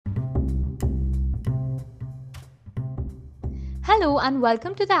Hello and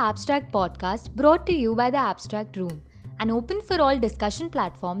welcome to the Abstract Podcast brought to you by the Abstract Room, an open for all discussion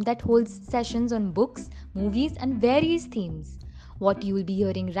platform that holds sessions on books, movies, and various themes. What you will be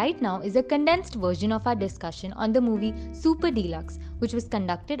hearing right now is a condensed version of our discussion on the movie Super Deluxe, which was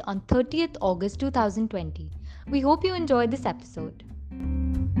conducted on 30th August 2020. We hope you enjoy this episode.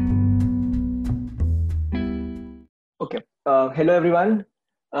 Okay. Hello, everyone.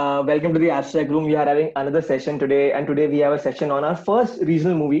 Welcome to the Abstract Room. We are having another session today, and today we have a session on our first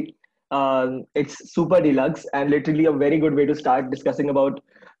regional movie. It's Super Deluxe, and literally a very good way to start discussing about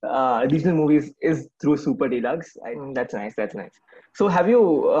regional movies is through Super Deluxe. That's nice. That's nice. So,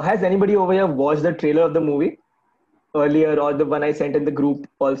 has anybody over here watched the trailer of the movie earlier, or the one I sent in the group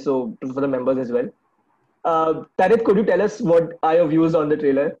also for the members as well? Tarith, could you tell us what are your views on the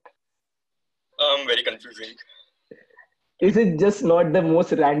trailer? Very confusing. Is it just not the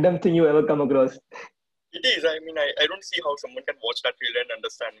most random thing you ever come across? It is. I don't see how someone can watch that trailer and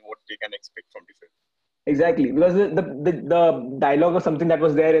understand what they can expect from the film. Exactly, because the dialogue or something that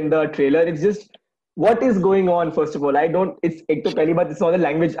was there in the trailer, it's just what is going on. First of all, I don't. It's ek to pehli baat, it's not the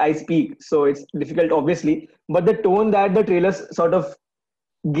language I speak, so it's difficult, obviously. But the tone that the trailers sort of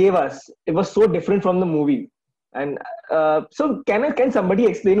gave us, it was so different from the movie. And so, can somebody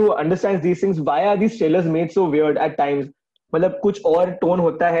explain who understands these things? Why are these trailers made so weird at times? मतलब कुछ और tone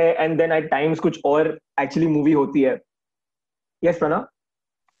होता है and then at times कुछ और actually movie होती है. Yes, Pranav.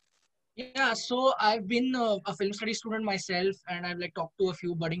 Yeah, so I've been a film study student myself, and I've like talked to a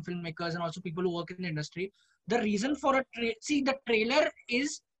few budding filmmakers and also people who work in the industry. The reason for the trailer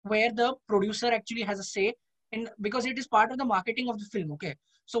is where the producer actually has a say in, because it is part of the marketing of the film. Okay,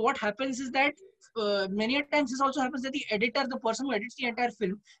 so what happens is that many a times this also happens that the editor, the person who edits the entire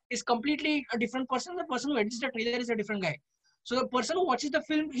film, is completely a different person. The person who edits the trailer is a different guy. So the person who watches the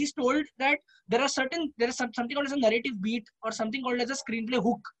film, he's told that there is something called as a narrative beat or something called as a screenplay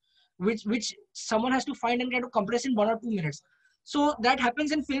hook, which someone has to find and try to compress in 1 or 2 minutes. So that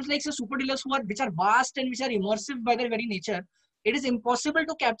happens in films like Super Deluxe, which are vast and which are immersive by their very nature. It is impossible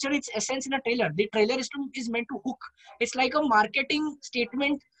to capture its essence in a trailer. The trailer is meant to hook. It's like a marketing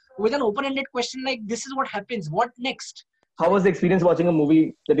statement with an open-ended question like, this is what happens, what next? How was the experience watching a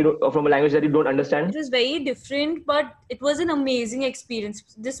movie that you don't, from a language that you don't understand? It was very different, but it was an amazing experience.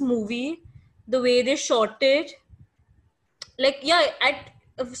 This movie, the way they shot it, like at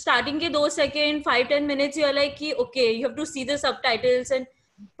starting ke 2 seconds, 5-10 minutes, you're like, okay, you have to see the subtitles,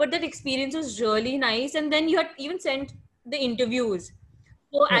 but that experience was really nice. And then you had even sent the interviews.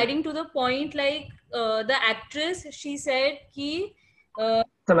 So adding to the point, like the actress, she said ki,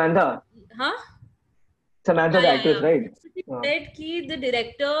 Samantha. huh? Samantha, the actress, right? So she said ki the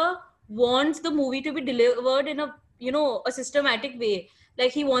director wants the movie to be delivered in a systematic way.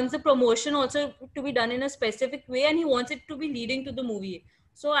 Like he wants the promotion also to be done in a specific way, and he wants it to be leading to the movie.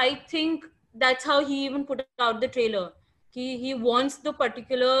 So I think that's how he even put out the trailer. He wants the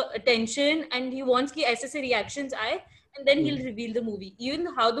particular attention, and he wants ki aise se reactions aaye, and then he'll reveal the movie. Even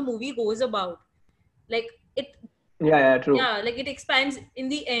how the movie goes about, like it, True. like it expands in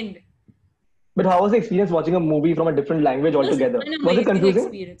the end. But how was the experience watching a movie from a different language altogether? An Was it amazing confusing?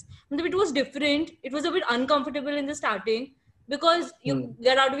 experience. It was different. It was a bit uncomfortable in the starting because you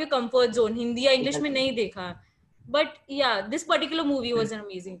get out of your comfort zone. Hindi or English mein nahi dekha. But yeah, this particular movie was an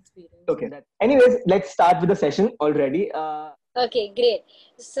amazing experience. Okay. Anyways, let's start with the session already. Okay, great.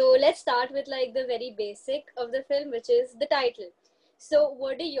 So let's start with like the very basic of the film, which is the title. So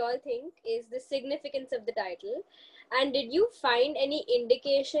what do you all think is the significance of the title? And did you find any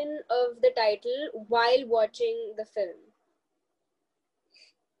indication of the title while watching the film?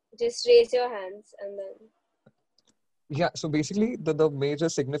 Just raise your hands and then. Yeah, so basically the major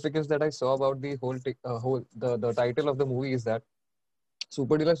significance that I saw about the the title of the movie is that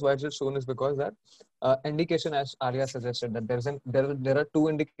Super Deluxe, why it's shown is because that indication, as Arya suggested, that there are two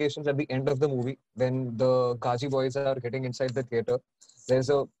indications at the end of the movie when the Gaji boys are getting inside the theater. There's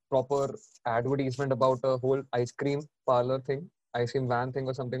a proper advertisement about a whole ice cream parlor thing, ice cream van thing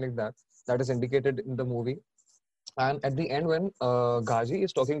or something like that. That is indicated in the movie. And at the end, when Gaji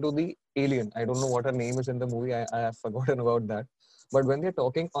is talking to the alien, I don't know what her name is in the movie, I have forgotten about that. But when they're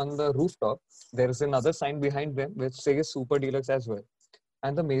talking on the rooftop, there is another sign behind them which says Super Deluxe as well.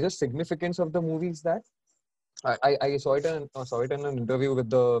 And the major significance of the movie is that I saw it in an interview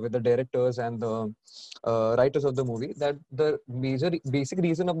with the directors and the writers of the movie, that the major basic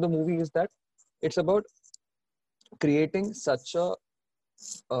reason of the movie is that it's about creating such a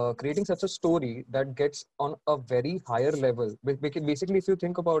story that gets on a very higher level. Basically, if you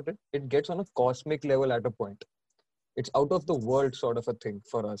think about it, it gets on a cosmic level at a point. It's out of the world sort of a thing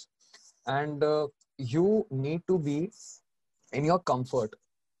for us, and you need to be in your comfort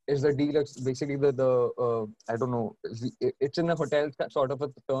is the deluxe. Basically, the I don't know. It's in a hotel sort of a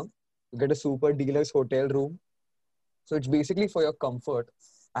term. You get a super deluxe hotel room. So it's basically for your comfort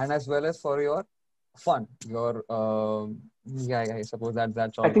and as well as for your fun. Your yeah, I suppose that's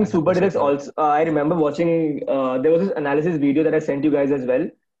I all think I have Super to say Deluxe for it. also. I remember watching. There was this analysis video that I sent you guys as well.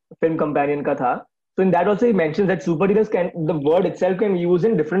 Film companion ka tha. So in that also he mentions that Super Deluxe can, the word itself can be used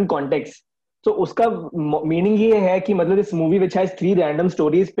in different contexts. So उसका meaning ये है कि मतलब this movie which has three random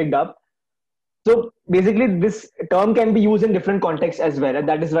stories picked up. So basically this term can be used in different contexts as well, and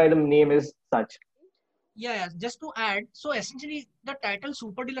that is why the name is such. Yeah, just to add, so essentially the title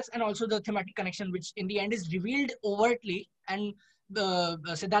Super Deluxe and also the thematic connection, which in the end is revealed overtly, and the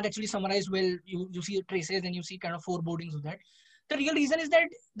Siddharth actually summarized well. You see traces and you see kind of forebodings of that. The real reason is that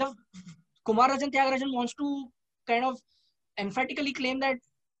the Kumar Rajan Tyagarajan wants to kind of emphatically claim that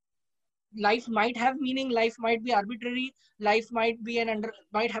life might have meaning, life might be arbitrary, life might be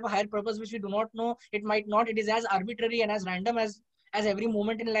might have a higher purpose which we do not know. It might not. It is as arbitrary and as random as every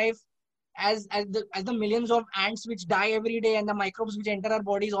moment in life, as the millions of ants which die every day and the microbes which enter our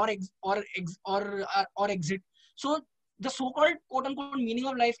bodies or exit. So the so-called quote unquote meaning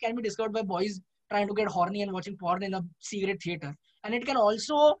of life can be discovered by boys trying to get horny and watching porn in a secret theater, and it can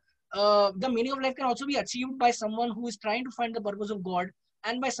also the meaning of life can also be achieved by someone who is trying to find the purpose of God,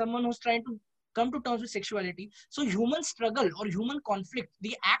 and by someone who's trying to come to terms with sexuality. So human struggle or human conflict,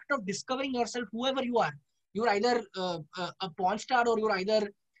 the act of discovering yourself, whoever you are, you're either a porn star or you're either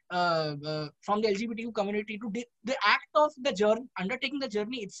from the LGBTQ community, the act of the journey, undertaking the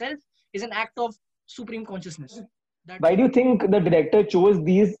journey itself is an act of supreme consciousness. Why do you think the director chose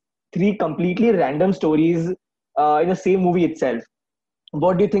these three completely random stories in the same movie itself?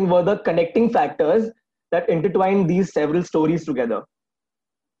 What do you think were the connecting factors that intertwined these several stories together?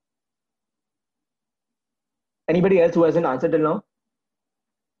 Anybody else who hasn't answered till now?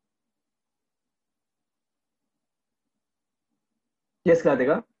 Yes,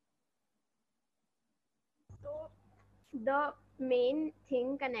 Kartika. So the main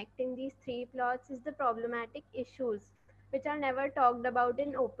thing connecting these three plots is the problematic issues which are never talked about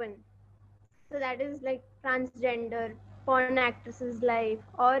in open. So that is like transgender, porn actresses' life,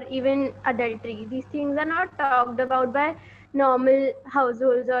 or even adultery. These things are not talked about by normal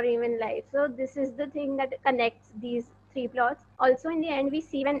households or even life. So this is the thing that connects these three plots. Also, in the end, we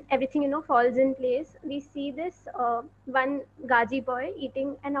see when everything falls in place. We see this one Gaji boy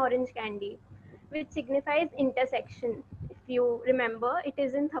eating an orange candy, which signifies intersection. If you remember, it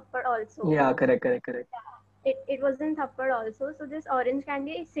is in Thappad also. Yeah, correct. It was in Thappad also. So this orange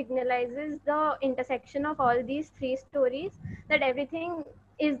candy signalizes the intersection of all these three stories, that everything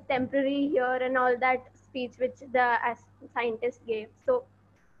is temporary here and all that speech which the scientist gave. So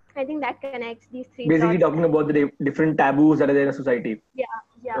I think that connects these three Basically, plots. talking about the different taboos that are there in society.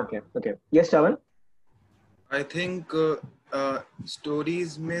 Yeah. Okay. Yes, Chavan? I think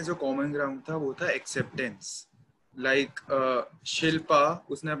stories में जो common ground था वो था acceptance. Like Shilpa,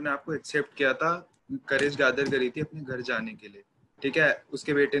 उसने अपने आप को accept किया था, करेज गैदर करी थी अपने घर जाने के लिए. ठीक है,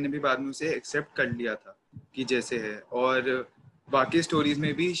 उसके बेटे ने भी बाद में उसे एक्सेप्ट कर लिया था कि जैसे है. और बाकी स्टोरीज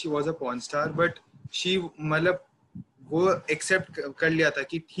में भी she was a porn star, but she मतलब वो एक्सेप्ट कर लिया था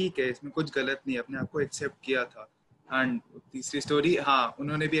कि ठीक है इसमें कुछ गलत नहीं है, अपने आप को एक्सेप्ट किया था. एंड तीसरी स्टोरी, हाँ,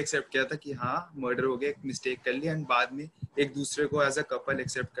 उन्होंने भी एक्सेप्ट किया था कि हाँ मर्डर हो गया, एक मिस्टेक कर लिया, एंड बाद में एक दूसरे को एज अ कपल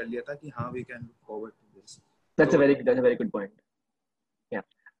एक्सेप्ट कर लिया था कि हाँ we can look forward to this. That's a very good point. Yeah.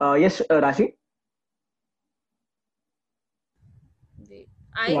 Yes, Rashi?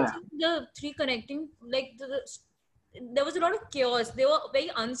 I Yeah. think the three connecting, like there was a lot of chaos. They were very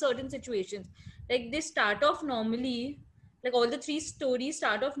uncertain situations. Like they start off normally, like all the three stories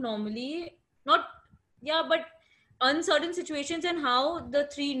start off normally, not, yeah, but uncertain situations, and how the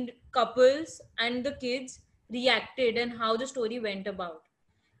three couples and the kids reacted and how the story went about.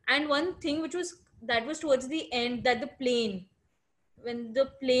 And one thing which was, that was towards the end, that the plane, when the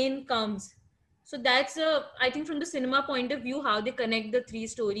plane comes, so that's a, I think from the cinema point of view, how they connect the three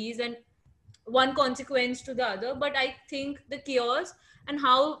stories and one consequence to the other. But I think the chaos and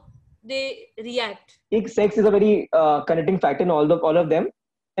how they react. Sex is a very connecting factor in all of them,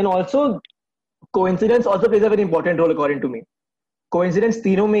 and also coincidence also plays a very important role according to me. Coincidence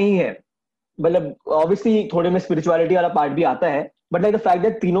तीनों में ही है. मतलब obviously थोड़े में spirituality वाला part भी आता है, but like the fact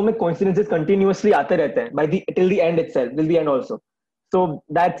that तीनों में coincidences continuously आते रहते हैं by the till the end itself, till the end also. So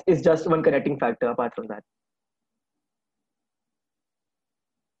that is just one connecting factor apart from that.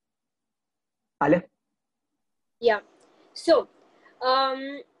 Alia? Yeah. So, um,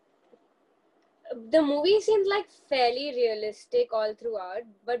 the movie seemed like fairly realistic all throughout,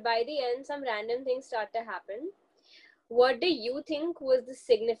 but by the end, some random things start to happen. what do you think was the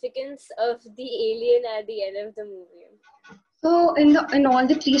significance of the alien at the end of the movie? So in all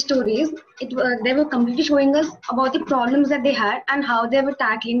the three stories, they were completely showing us about the problems that they had and how they were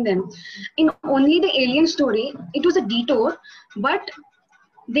tackling them. In only the alien story, it was a detour, but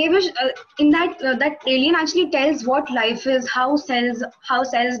they were in that alien actually tells what life is, how cells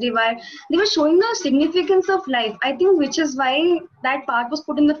divide. They were showing the significance of life. I think which is why that part was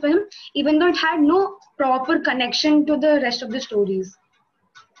put in the film, even though it had no proper connection to the rest of the stories.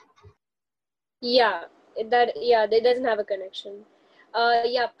 Yeah, that doesn't have a connection.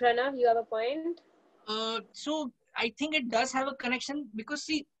 Yeah, Pranav, you have a point? So I think it does have a connection because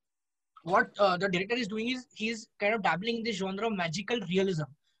see, what the director is doing is he's kind of dabbling in this genre of magical realism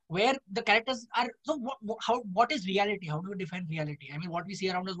where the characters are so what is reality, how do we define reality? I mean, what we see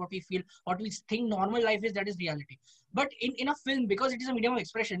around us, what we feel, what we think normal life is, that is reality. But in a film, because it is a medium of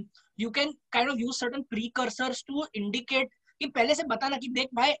expression, you can kind of use certain precursors to indicate कि पहले से बताना कि देख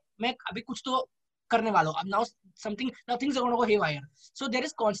भाई मैं अभी कुछ तो करने वाला हूँ अब now things are going to go haywire. So there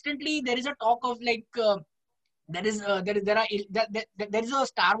is a talk of like there is a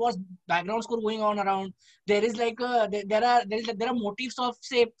Star Wars background score going on around. There is like there are motifs of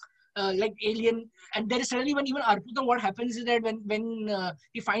say like alien, and there is suddenly when even Arputam, what happens is that when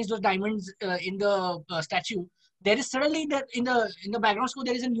he finds those diamonds in the statue, there is suddenly that in the background score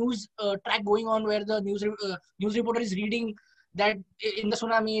there is a news track going on where the news reporter is reading that in the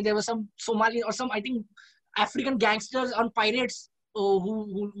tsunami there was some Somali or some I think African gangsters on pirates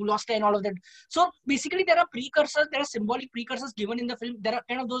who lost and all of that. So basically, there are symbolic precursors given in the film. There are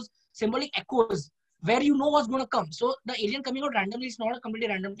kind of those symbolic echoes where you know what's going to come. So the alien coming out randomly is not a completely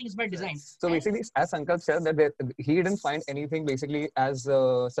random thing. It's by design. So basically, as Sankalp said, that he didn't find anything basically as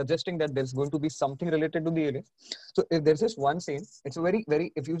suggesting that there's going to be something related to the alien. So if there's this one scene, it's a very,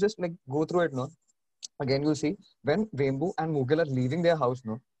 if you just like go through it, no, again you'll see when Vembu and Mughal are leaving their house,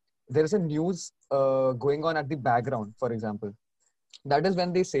 no, there is a news going on at the background, for example. That is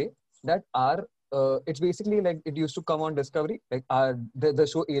when they say that it's basically like it used to come on Discovery, like the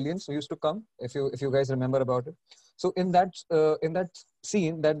show Aliens used to come, if you guys remember about it. So in that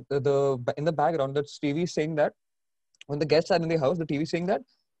scene, that the in the background, that TV is saying that when the guests are in the house, the TV is saying that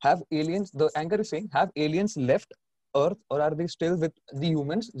the anchor is saying, have aliens left Earth, or are they still with the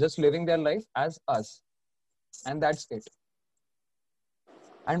humans, just living their life as us? And that's it.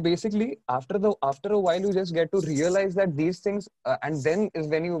 And basically after a while you just get to realize that these things and then is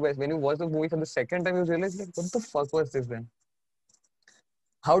when you watch the movie for the second time, you realize like, what the fuck was this then?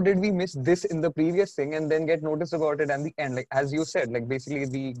 How did we miss this in the previous thing and then get noticed about it at the end? Like as you said, like basically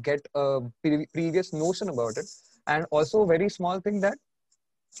we get a previous notion about it. And also a very small thing that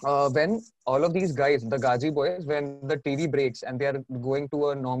when all of these guys, the Gaji boys, when the TV breaks and they are going to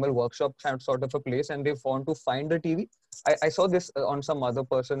a normal workshop sort of a place and they want to find the TV. I saw this on some other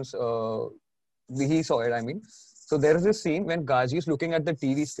person's, he saw it, I mean. So there is this scene when Gaji is looking at the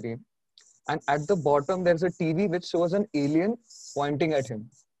TV screen, and at the bottom there's a TV which shows an alien pointing at him.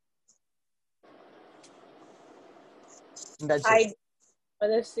 And that's it.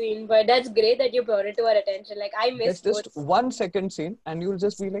 The scene, but that's great that you brought it to our attention. Like I missed just 1 second scene and you'll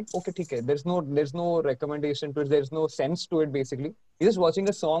just be like, okay, okay, there's no recommendation to it, there's no sense to it. Basically he's just watching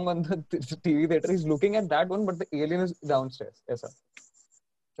a song on the TV theater, he's looking at that one, but the alien is downstairs. Yes sir.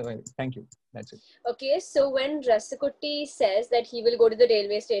 So thank you, that's it. Okay, so when Rasikutti says that he will go to the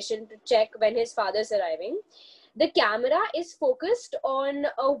railway station to check when his father's arriving, the camera is focused on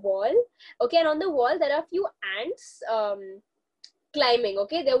a wall. Okay, and on the wall there are a few ants climbing.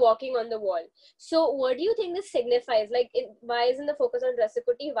 Okay, they're walking on the wall. So what do you think this signifies? Like, why isn't the focus on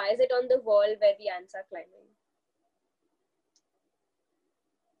Rasikutti? Why is it on the wall where the ants are climbing?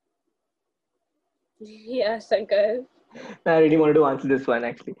 Yeah, Shankar. I really wanted to answer this one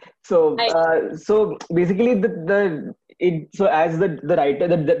actually. So so basically so as the writer,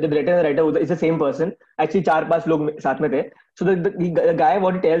 the director and the writer is the same person. Actually, 4-5 लोग साथ में थे. So the guy,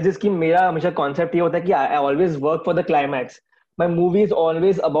 what he tells is कि मेरा हमेशा concept ये होता है कि I always work for the climax. My movie is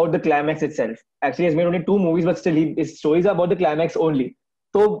always about the climax itself. Actually, he's made only 2 movies, but still his stories are about the climax only.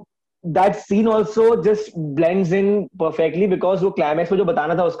 So that scene also just blends in perfectly because वो climax को जो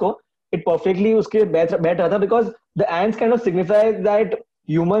बताना था उसको, it perfectly उसके बैठ रहा था, because the ants kind of signify that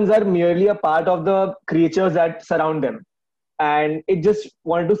humans are merely a part of the creatures that surround them, and it just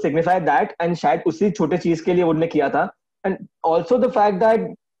wanted to signify that, and शायद उसी छोटे चीज के लिए उन्होंने किया था. And also the fact that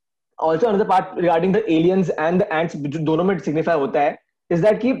also another part regarding the aliens and the ants जो दोनों में signify होता है is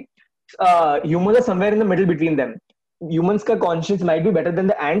that कि humans are somewhere in the middle between them. Humans का conscience might be better than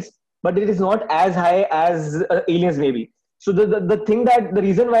the ants, but it is not as high as aliens maybe. So the thing that the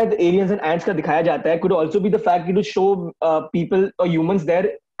reason why the aliens and ants का दिखाया जाता है could also be the fact to show people or humans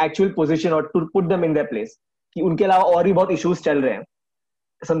their actual position or to put them in their place कि उनके अलावा और भी बहुत issues चल रहे हैं,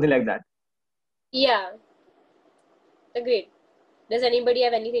 something like that. Yeah, agreed. Does anybody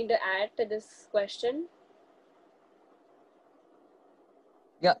have anything to add to this question?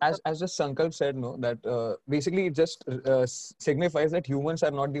 Yeah, as just Sankalp said, no, that basically it just signifies that humans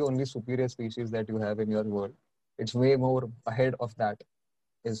are not the only superior species that you have in your world. It's way more ahead of that.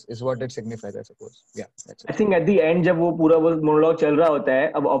 Is what it signifies, I suppose. Yeah, that's I it. think at the end जब वो पूरा वो monologue चल रहा होता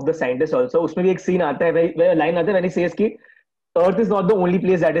है अब of the scientist also, उसमें भी एक scene आता है, where line आता है when he says कि Earth is not the only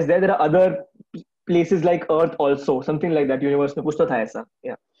place that is there. There are other places like Earth also, something like that. Universe में कुछ तो था ऐसा.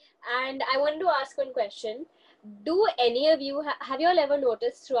 Yeah. And I wanted to ask one question. Do any of you have you all ever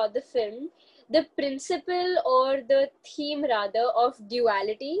noticed throughout the film the principle or the theme rather of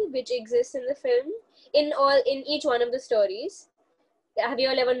duality which exists in the film in each one of the stories? Have you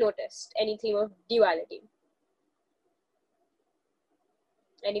all ever noticed any theme of duality?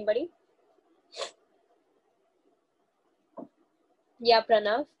 Anybody? Yeah,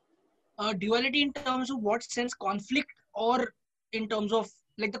 Pranav. Duality in terms of what sense? Conflict, or in terms of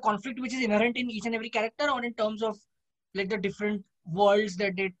like the conflict which is inherent in each and every character, or in terms of like the different worlds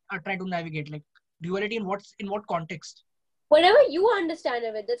that they are trying to navigate? Like duality in what context? Whatever you understand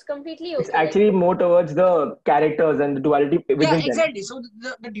of it, that's completely okay. It's actually more towards the characters and the duality within Yeah, them. exactly. So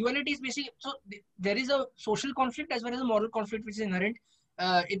the duality is basically, so there is a social conflict as well as a moral conflict which is inherent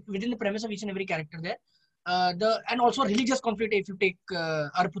within the premise of each and every character there. And also religious conflict if you take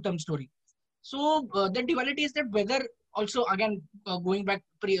Arputam's story. So the duality is that whether also again going back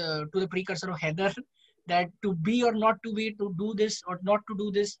to the precursor of Heather, that to be or not to be, to do this or not to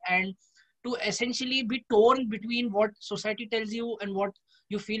do this, and to essentially be torn between what society tells you and what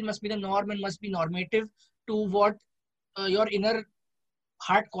you feel must be the norm and must be normative, to what your inner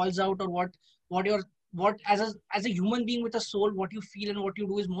heart calls out, or what as a human being with a soul, what you feel and what you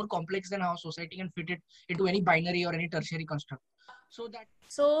do is more complex than how society can fit it into any binary or any tertiary construct. So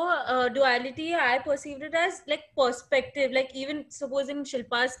duality, I perceived it as like perspective. Like even suppose in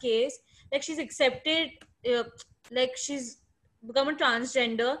Shilpa's case, like she's accepted, like she's become a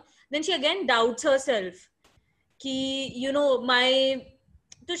transgender. Then she again doubts herself. Ki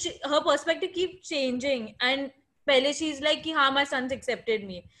her perspective keeps changing, and pehle she's like ki my son's accepted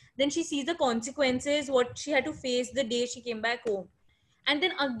me. Then she sees the consequences, what she had to face the day she came back home, and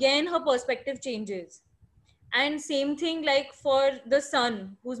then again her perspective changes. And same thing like for the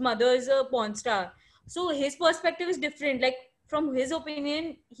son whose mother is a porn star, so his perspective is different. Like from his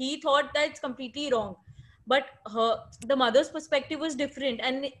opinion, he thought that it's completely wrong, but the mother's perspective was different.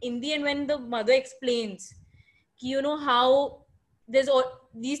 And in the end, when the mother explains how there's all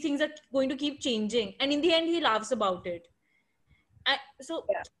these things are going to keep changing, and in the end he laughs about it. So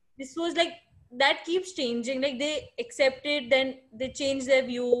this was like that keeps changing, like they accept it, then they change their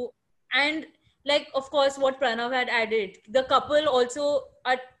view. And like of course what Pranav had added, the couple also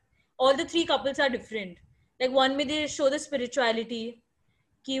are, all the three couples are different. Like one may they show the spirituality,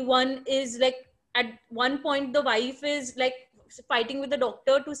 ki one is like at one point the wife is like fighting with the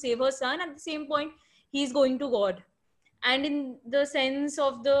doctor to save her son, at the same point he's going to God. And in the sense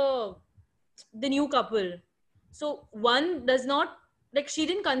of the new couple, so one does not, like she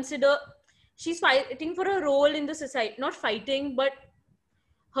didn't consider, she's fighting for a role in the society, not fighting but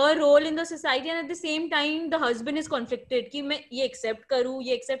her role in the society. And at the same time the husband is conflicted कि मैं ये accept करूँ,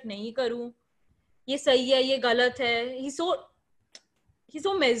 ये accept नहीं करूँ, ये सही है, ये गलत है. He's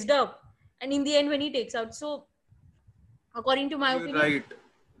so messed up. And in the end when he takes out, so according to my opinion, right.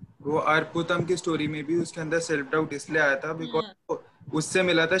 वो अर्पुतम की स्टोरी में भी उसके अंदर सेल्फ डाउट इसलिए आया था बिकॉज उससे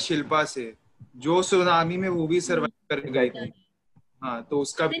मिला था शिल्पा से, जो सुनामी में वो भी सर्वाइव कर गई थी. हाँ, तो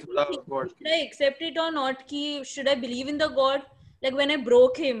उसका भी थोड़ा God, should I accept it or not, कि should I believe in the God? Like when I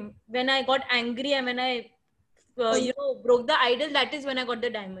broke him, when I got angry, and when I broke the idol, that is when I got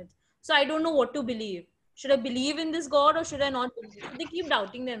the diamonds. So I don't know what to believe. Should I believe in this God or should I not believe? So they keep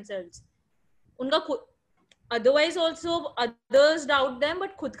doubting themselves. उनका otherwise also others doubt them,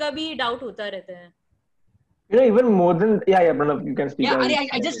 but खुद का भी doubt होता रहता है. Even more than Pranav, you can speak. Yeah,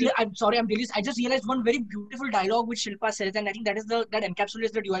 I'm sorry, I just realized one very beautiful dialogue which Shilpa says, and I think that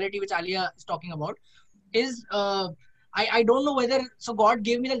encapsulates the duality which Alia is talking about. Is I don't know whether, so God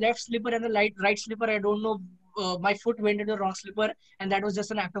gave me the left slipper and the right slipper. I don't know, my foot went into the wrong slipper, and that was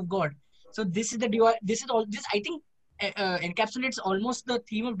just an act of God. So this is the dual. This I think encapsulates almost the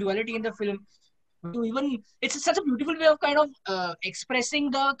theme of duality in the film. It's such a beautiful way of kind of expressing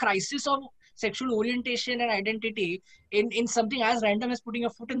the crisis of sexual orientation and identity in something as random as putting a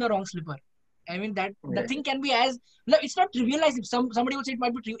foot in the wrong slipper. I mean that the Yeah. thing can be as no, it's not trivializing. Somebody would say it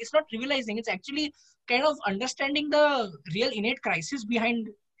might be it's not trivializing. It's actually kind of understanding the real innate crisis behind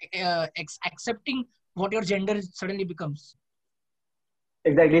accepting what your gender suddenly becomes.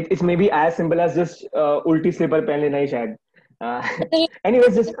 Exactly. It's maybe as simple as just ulti slipper पहन लेना ही शायद.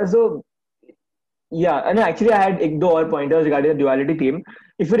 Anyways, just so yeah, and actually I had two और pointers regarding the duality theme.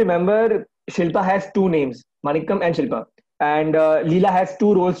 If you remember, Shilpa has two names, Manikam and Shilpa. And Leela has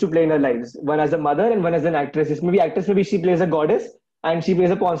two roles to play in her lives, one as a mother and one as an actress. This maybe actress, maybe she plays a goddess and she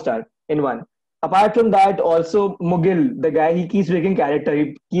plays a porn star in one. Apart from that, also Mugil, the guy, he keeps breaking character,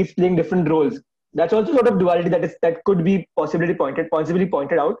 he keeps playing different roles. That's also sort of duality that could be possibly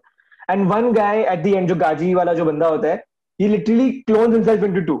pointed out. And one guy at the end, जो गाजी वाला जो बंदा होता है, he literally clones himself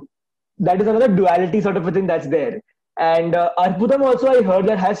into two. That is another duality sort of a thing that's there. And Arputam also I heard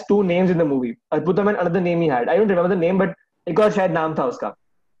that has two names in the movie. Arputam and another name he had. I don't remember the name, but एक और शायद नाम था उसका.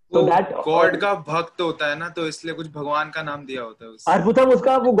 So वो that God का भक्त होता है ना, तो इसलिए कुछ भगवान का नाम दिया होता है उससे. Arputam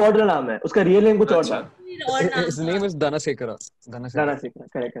उसका वो गॉड का नाम है. उसका रियल नेम कुछ और था. और नाम His name is Dhanasekara. Dana Sikra,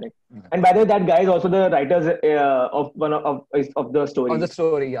 correct. And by the way, that guy is also the writers of one of the story. On the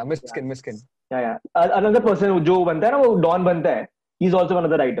story, yeah, Miskin. Yeah. Another person जो बनता है ना वो Don बनता है. He's also one of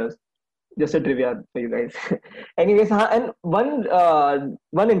the writers. Just a trivia for you guys. Anyways, and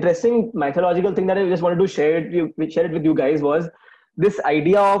one interesting mythological thing that I just wanted to share it with you guys was this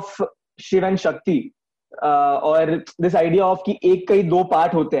idea of Shiv and Shakti, और this idea of कि एक का ही दो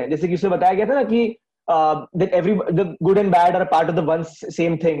part होते हैं. जैसे कि उसमें बताया गया था ना कि that the good and bad are a part of the one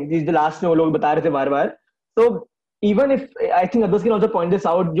same thing. This the last में वो लोग बता रहे थे बार-बार. So even if I think others can also point this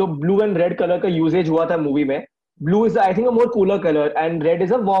out, जो blue and red color का usage हुआ था movie में, blue is I think a more cooler color and red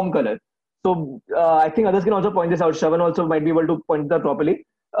is a warm color. So I think others can also point this out. Shravan also might be able to point that properly.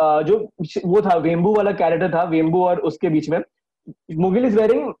 जो वो था वेम्बू वाला character था, वेम्बू और उसके बीच में Mughal is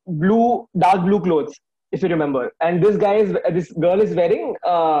wearing dark blue clothes, if you remember, and this girl is wearing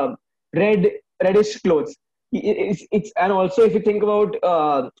reddish clothes. It's and also if you think about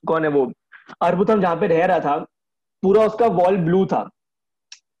कौन है वो अर्बुथम जहाँ पे रह रहा था, पूरा उसका वॉल ब्लू था.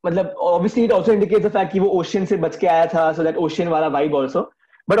 मतलब obviously it also indicates the fact कि वो ओशियन से बच के आया था, so that ocean वाला vibe also.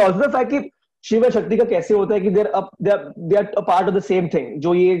 But also the fact कि शिव और शक्ति का कैसे होता है कि they are a part of the same thing.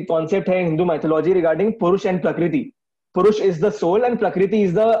 जो ये concept है हिंदू mythology regarding पुरुष and प्रकृति. Purush is the soul and Prakriti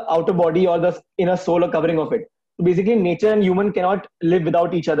is the outer body or the inner soul or covering of it. So basically, nature and human cannot live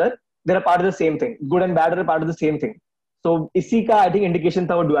without each other. They're a part of the same thing. Good and bad are a part of the same thing. So इसी का I think indication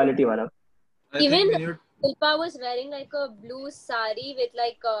था वो duality वाला. Even Shilpa was wearing like a blue sari with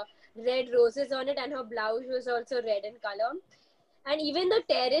like red roses on it, and her blouse was also red in color. And even the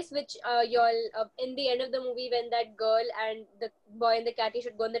terrace, which in the end of the movie, when that girl and the boy and the catty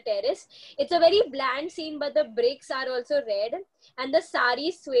should go on the terrace, it's a very bland scene, but the bricks are also red, and the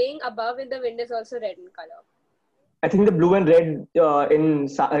sari swaying above in the wind is also red in color. I think the blue and red in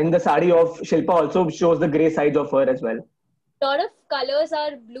the sari of Shilpa also shows the grey sides of her as well. A lot of colors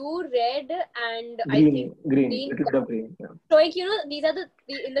are blue, red, and green, I think green, little bit of green. Yeah. So like these are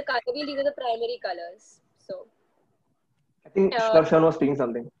in the color wheel, these are the primary colors. So. I think Sharshan was speaking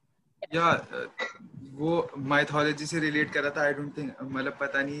something. Yeah, वो mythology से relate कर रहा था. I don't think मतलब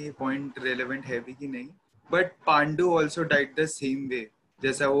पता नहीं ये point relevant है भी कि नहीं. But Pandu also died the same way.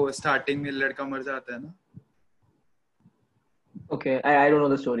 जैसा वो starting में लड़का मर जाता है ना. Okay, I don't know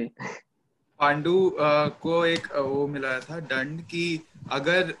the story. Pandu को एक वो मिला था दंड कि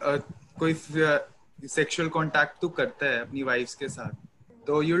अगर कोई सेक्सुअल कांटेक्ट तू करता है अपनी वाइफ्स के साथ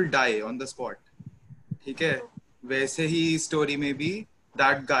तो you'll die on the spot. ठीक है, वैसे ही स्टोरी में भी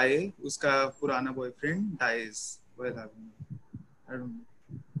that guy, उसका पुराना boyfriend dies while having it. I don't know.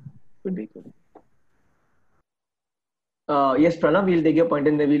 Could be. Yes, Pranav, we'll take your point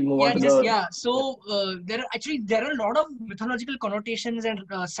and then we'll move on to the... So there are a lot of mythological connotations and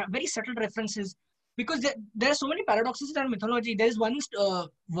very subtle references because there are so many paradoxes in our mythology. There is one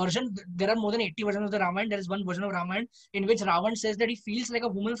version, there are more than 80 versions of the Ramayana. There is one version of Ramayana in which Ravan says that he feels like a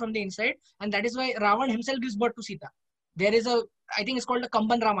woman from the inside, and that is why Ravan himself gives birth to Sita. There is I think it's called the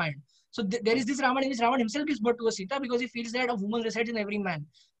Kamban Ramayana. So there is this Ramayana in which Ravan himself gives birth to a Sita because he feels that a woman resides in every man.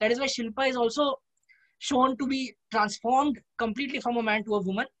 That is why Shilpa is also shown to be transformed completely from a man to a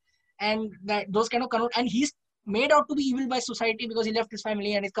woman, and that those kind of and he's made out to be evil by society because he left his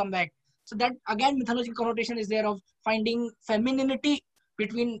family and he's come back. So that again mythological connotation is there of finding femininity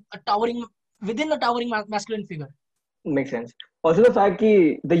within a towering masculine figure. Makes sense. Also the fact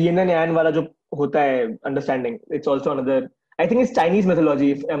that the yin and yang wala jo hota hai understanding, it's also another, I think it's Chinese mythology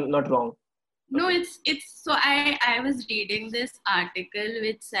if I'm not wrong. No, it's so I was reading this article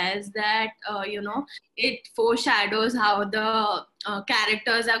which says that it foreshadows how the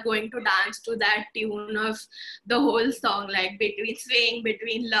characters are going to dance to that tune of the whole song, like between swaying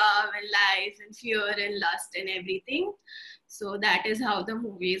between love and lies and fear and lust and everything. So that is how the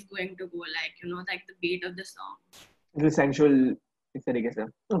movie is going to go, like the beat of the song. It's sensual इस तरीके से.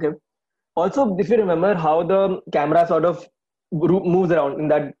 Okay. Also, if you remember how the camera sort of moves around in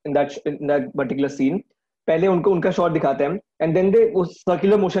that particular scene, पहले उनका shot दिखाते हैं and then they उस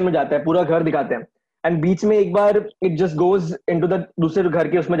circular motion में जाता है, पूरा घर दिखाते हैं and बीच में एक बार it just goes into the दूसरे घर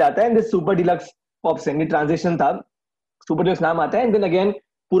के उसमें जाता है and this super deluxe pops in. ये ट्रांजिशन था, सुपर डिलक्स नाम आता है and then again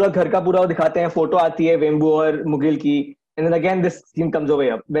पूरा घर का पूरा दिखाते हैं, फोटो आती है वेम्बू और मुगिल की and then again this scene comes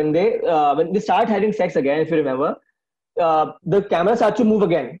over up when they start having sex again, if you remember. The camera starts to move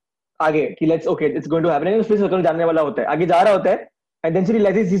again आगे कि it's going to happen and उसमें सर्कल जानने वाला होता है, आगे जा रहा होता है and then she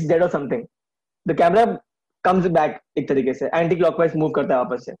realizes he's dead or something. The camera comes back एक तरीके से anti clockwise move करता है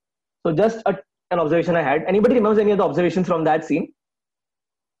वापस से. So just an observation I had. Anybody remembers any other observations from that scene?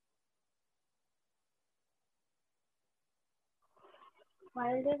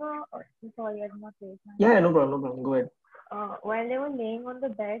 While they were, sorry, I did not raise my hand. Yeah, no problem. Go ahead. While they were laying on the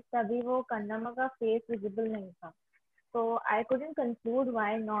bed, तभी वो कन्नम्मा का face visible नहीं था. So I couldn't conclude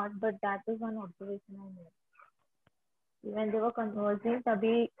why not, but that is one observation I made. When they were conversing,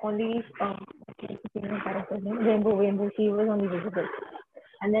 तभी only Rainbow, she was only visible.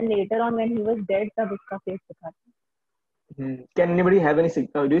 And then later on, when he was dead, तब उसका face दिखा था. Can anybody have any?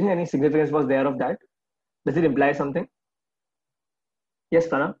 Do you think any significance was there of that? Does it imply something? Yes,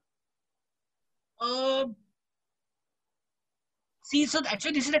 Pranav. See, so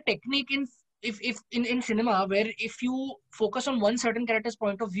actually, this is a technique in cinema where if you focus on one certain character's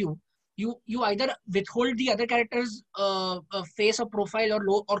point of view, you either withhold the other character's face or profile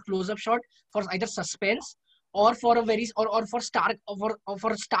or close-up shot for either suspense or for a very or for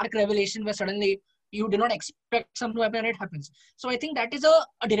stark revelation where suddenly you do not expect something to happen and it happens. So I think that is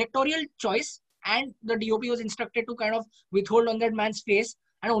a directorial choice, and the DOP was instructed to kind of withhold on that man's face,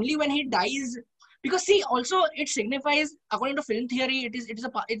 and only when he dies. Because see, also it signifies, according to film theory,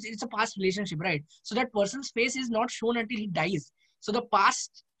 it's a past relationship, right? So that person's face is not shown until he dies. So her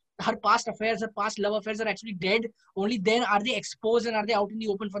past affairs, her past love affairs are actually dead. Only then are they exposed and are they out in the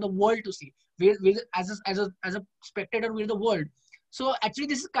open for the world to see. As a spectator, we're the world. So actually,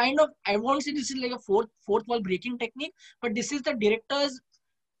 this is kind of, I won't say this is like a fourth wall breaking technique, but this is the director's.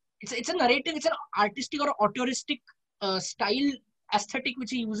 It's a narrative. It's an artistic or auteuristic style aesthetic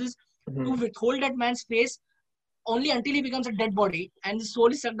which he uses to withhold that man's face only until he becomes a dead body, and the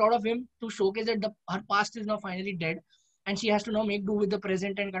soul is sucked out of him to showcase that her past is now finally dead, and she has to now make do with the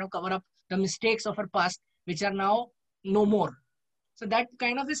present and kind of cover up the mistakes of her past, which are now no more. So that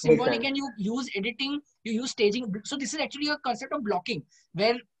kind of is symbolic, and you use editing, you use staging. So this is actually a concept of blocking,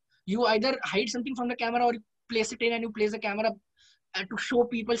 where you either hide something from the camera or you place it in and you place the camera to show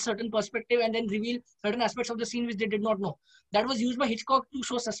people certain perspective and then reveal certain aspects of the scene which they did not know. That was used by Hitchcock to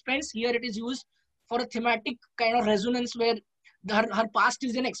show suspense. Here it is used for a thematic kind of resonance where her past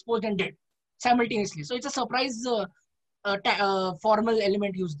is then exposed and dead simultaneously. So it's a surprise formal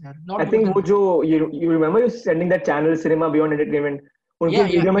element used there. I think you remember you sending that channel Cinema Beyond Entertainment.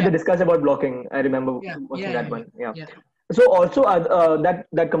 Video they discuss about blocking. I remember watching that one. Yeah. So also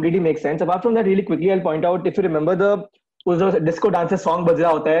that completely makes sense. Apart from that, really quickly I'll point out, if you remember उस disco dancer song बज रहा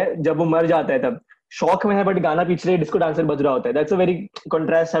होता है जब वो मर जाता है, तब शॉक में है बट गाना पीछे डिस्को डांसर बज रहा होता है. That's a very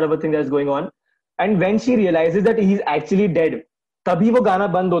contrast sort of a thing that's going on. And when she realises that he is actually dead, तभी वो गाना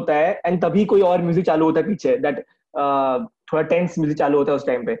बंद होता है एंड तभी कोई और म्यूजिक चालू होता है पीछे. दैट थोड़ा टेंस म्यूजिक चालू होता है उस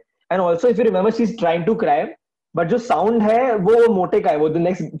टाइम पे. And also if you remember she is trying to cry, but जो साउंड है वो मोटे का है. वो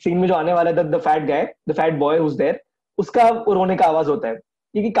नेक्स्ट सीन में जो आने वाला है, the fat guy, the fat boy whose there, उसका रोने का आवाज होता है.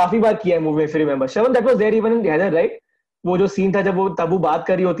 ये काफी बार किया है मूवी में. If you remember Shravan, that was there even in Haider, right? वो जो सीन था जब वो तबू बात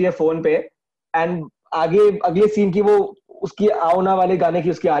कर रही होती है फोन पे एंड आगे अगले सीन की वो उसकी आओना वाले गाने की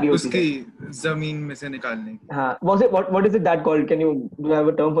उसकी आ रही होती है उसकी जमीन में से निकालने की. हाँ, what is it that called? Can you do you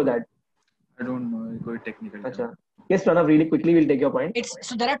have a term for that? I don't know, कोई technical. अच्छा, yes Pranav, really quickly we'll take your point.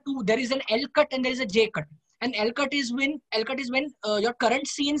 So there are two. There is an L cut and there is a J cut. And L cut is when your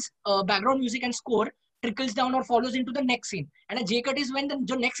current scene's background music and score trickles down or follows into the next scene. And a J cut is when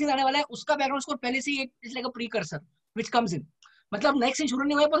जो next scene आने वाला है उसका background score पहले से ही is like a precursor which comes in. मतलब next scene शुरू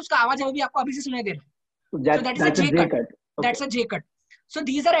नहीं हुआ है पर उसका आवाज अभी आपको अभी से सुनाई दे रहा है. So that is a J cut. Okay. That's a J cut. So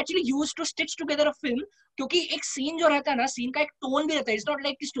these are actually used to stitch together a film, क्योंकि एक scene जो रहता है ना, scene का एक tone भी रहता है. It's not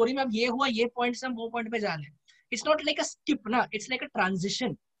like कि story में अब ये हुआ, ये point से हम वो point पे जा रहे हैं. It's not like a skip ना, it's like a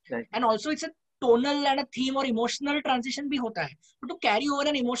transition. Right. And also it's a tonal and a theme or emotional transition भी होता है. But to carry over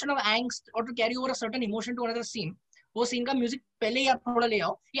an emotion of angst or to carry over a certain emotion to another scene, वो scene का music पहले ही आप थोड़ा ले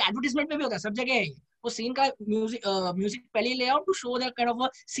आओ. ये एडवर्टाइजमेंट में भी होता है, सब जगह है. वो सीन का म्यूजिक पहले ही ले आओ to show the kind of a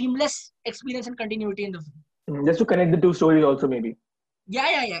seamless experience and continuity in the film. Just to connect the two stories also maybe.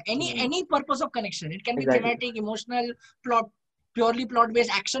 Yeah. Any purpose of connection. It can be Exactly. thematic, emotional, plot, purely plot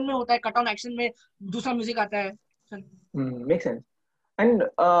based. Action में होता है, cut on action में दूसरा music आता है. Makes sense. And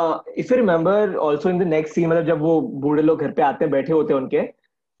if you remember also in the next scene, मतलब जब वो बूढ़े लोग घर पे आते हैं, बैठे होते हैं उनके,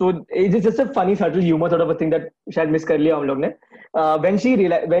 so it's just a funny subtle humor sort of a thing that शायद मिस कर लिया हम लोग ने. When she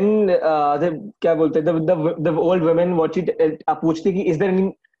realized, when क्या बोलते हैं, the old woman what she पूछती कि is there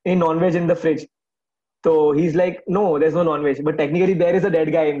any non-veg in the fridge? So he's like, no, there's no non-veg, but technically there is a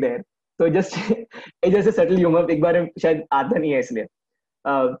dead guy in there. So it's just a subtle humor. एक बार शायद आता नहीं है इसलिए.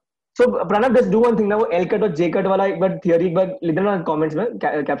 So Pranav, just do one thing now. L cut और J cut वाला एक बार theory एक बार लिख देना comments में,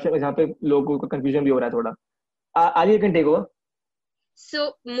 caption में, जहाँ पे लोगों को confusion भी हो रहा है थोड़ा. Ali, you can take over.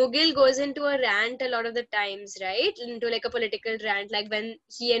 So Mughal goes into a rant a lot of the times, right? Into like a political rant, like when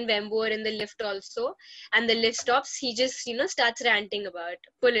he and Wembo are in the lift also, and the lift stops, he just starts ranting about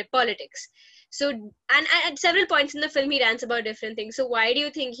politics. So and at several points in the film, he rants about different things. So why do you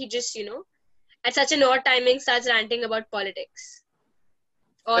think he just at such an odd timing starts ranting about politics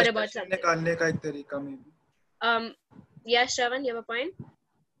or about something? निकालने का एक तरीका maybe. Yeah, Shravan, you have a point?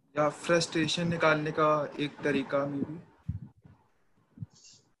 या frustration निकालने का एक तरीका maybe.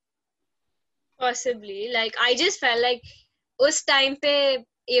 Possibly. Like, I just felt like us time pe,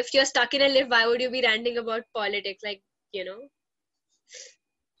 if you're stuck in a lift, why would you be ranting about politics? Like,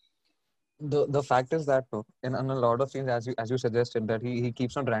 The fact is that in a lot of scenes, as you suggested, that he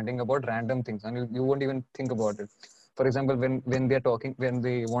keeps on ranting about random things, and you won't even think about it. For example, when they're talking, when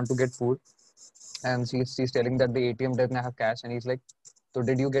they want to get food, and she's telling that the ATM doesn't have cash, and he's like, so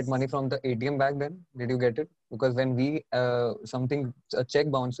did you get money from the ATM back then? Did you get it? Because when we a check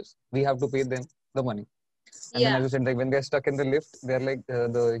bounces, we have to pay them the money. And then, as you said, like when they're stuck in the lift, they're like,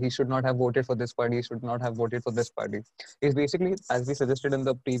 he should not have voted for this party. He should not have voted for this party. It's basically, as we suggested in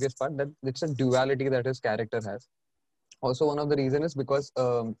the previous part, that it's a duality that his character has. Also, one of the reasons is because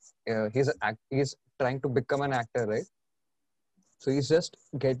he's trying to become an actor, right? So he's just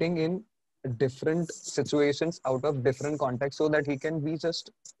getting in different situations out of different contexts so that he can be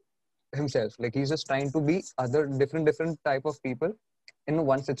just himself. Like he's just trying to be other different type of people in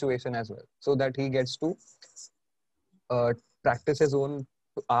one situation as well, so that he gets to practice his own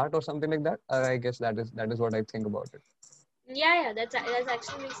art or something like that. I guess that is what I think about it. Yeah, that's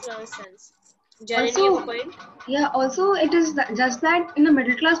actually makes a lot of sense. Janani, you have a point? Yeah, also it is just that in a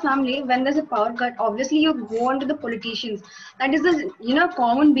middle class family, when there's a power cut, obviously you go on to the politicians. That is the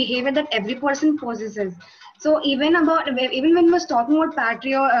common behavior that every person possesses. So even when he was talking about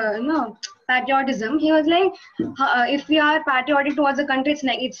patriotism, he was like, if we are patriotic towards the country,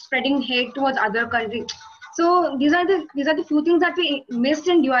 it's spreading hate towards other countries. So these are the few things that we missed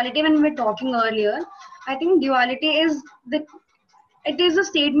in duality when we were talking earlier. I think duality is it is a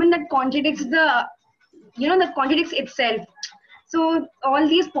statement that contradicts that contradicts itself. So all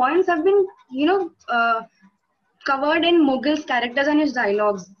these points have been covered in Mughal's characters and his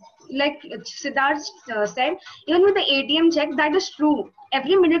dialogues. Like Siddharth said, even with the ATM check, that is true.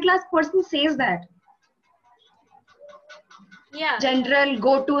 Every middle class person says that. Yeah. General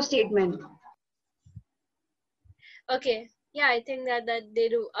go-to statement. Okay. Yeah, I think that they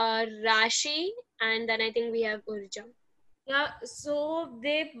do. Rashi, and then I think we have Urja. Yeah, so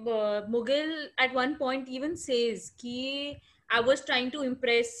Mughal at one point even says ki I was trying to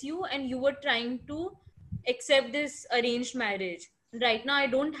impress you and you were trying to accept this arranged marriage. Right now I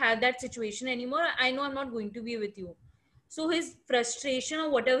don't have that situation anymore. I know I'm not going to be with you. So his frustration or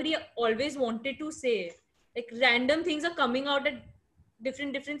whatever he always wanted to say, like random things are coming out at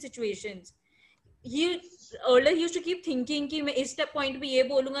different situations. He earlier he used to keep thinking कि मैं इस point पे ये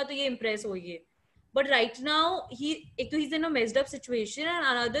बोलूंगा तो ये impress होगी. But right now he's in a messed up situation, and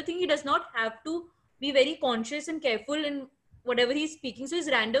another thing, he does not have to be very conscious and careful in whatever he's speaking. So his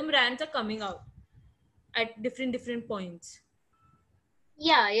random rants are coming out at different points.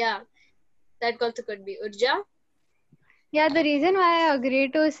 Yeah. That also could be. Urja? Yeah, the reason why I agree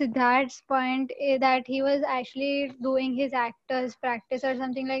to Siddharth's point is that he was actually doing his actor's practice or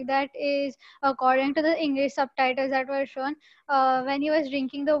something like that is according to the English subtitles that were shown. When he was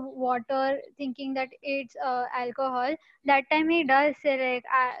drinking the water, thinking that it's alcohol, that time he does say like,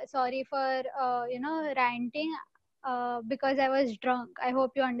 "Sorry for ranting, because I was drunk. I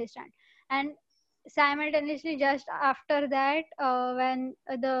hope you understand." And simultaneously just after that when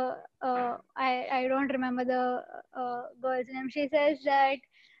I don't remember the girl's name, she says that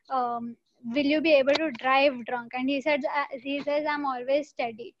will you be able to drive drunk? And he says, I'm always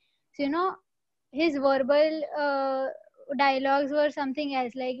steady. So, his verbal dialogues were something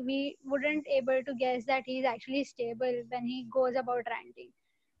else. Like, we wouldn't able to guess that he's actually stable when he goes about ranting.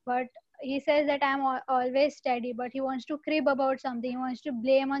 But he says that I'm always steady, but he wants to crib about something. He wants to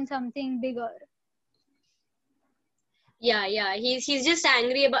blame on something bigger. Yeah, he's just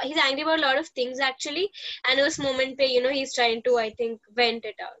angry about a lot of things actually, and this moment where he's trying to, I think, vent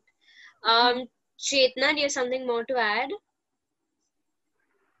it out. Chetna, do you have something more to add?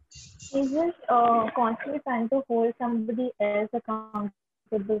 He's just constantly trying to hold somebody else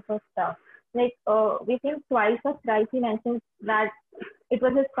accountable for stuff. Like, we think twice or thrice he mentions that it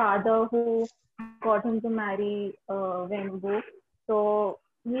was his father who got him to marry Wembu. So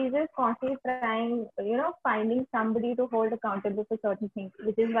he's just constantly trying, finding somebody to hold accountable for certain things,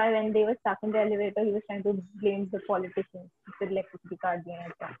 which is why when they were stuck in the elevator, he was trying to blame the politicians, the electricity guardian,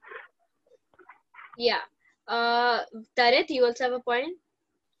 and so on. Yeah. Tarit, you also have a point?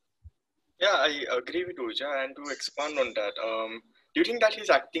 Yeah, I agree with Uja, and to expand on that, do you think that his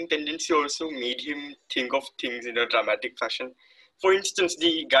acting tendency also made him think of things in a dramatic fashion? For instance,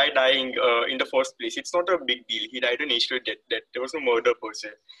 the guy dying in the first place, it's not a big deal. He died a natural death. There was no murder per se.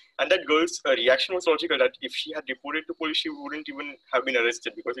 And that girl's reaction was logical, that if she had reported to police, she wouldn't even have been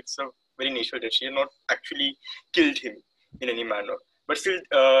arrested because it's a very natural death. She had not actually killed him in any manner. But still,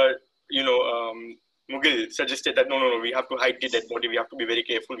 Mughal suggested that no, we have to hide the dead body. We have to be very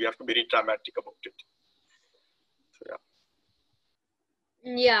careful. We have to be very dramatic about it. So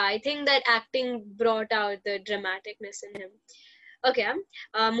Yeah, I think that acting brought out the dramaticness in him. Okay,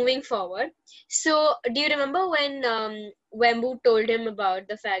 moving forward. So, do you remember when Wembu told him about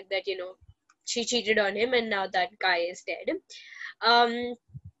the fact that she cheated on him and now that guy is dead?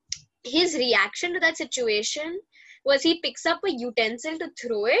 His reaction to that situation was he picks up a utensil to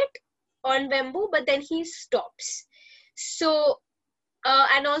throw it on Wembu, but then he stops. So,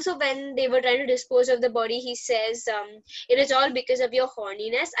 and also when they were trying to dispose of the body, he says, it is all because of your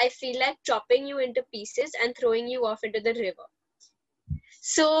horniness. I feel like chopping you into pieces and throwing you off into the river.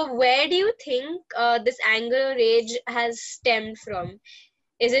 So where do you think this anger, rage has stemmed from?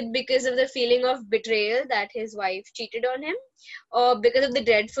 Is it because of the feeling of betrayal that his wife cheated on him? Or because of the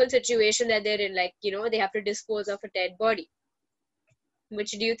dreadful situation that they're in, like, they have to dispose of a dead body?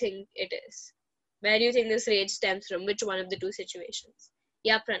 Which do you think it is? Where do you think this rage stems from? Which one of the two situations?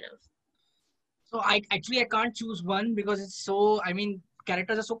 Yeah, Pranav. So I can't choose one because it's so,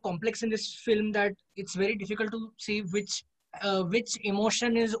 characters are so complex in this film that it's very difficult to see which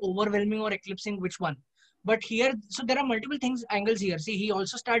emotion is overwhelming or eclipsing which one. But here, so there are multiple angles here. See, he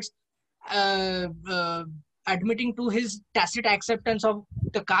also starts uh, uh, admitting to his tacit acceptance of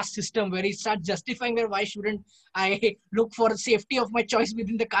the caste system, where he starts justifying that why shouldn't I look for safety of my choice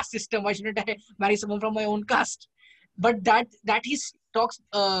within the caste system? Why shouldn't I marry someone from my own caste? But that he talks,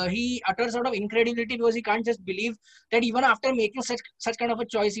 he utters out of incredulity because he can't just believe that even after making such kind of a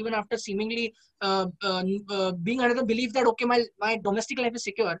choice, even after seemingly being under the belief that okay, my domestic life is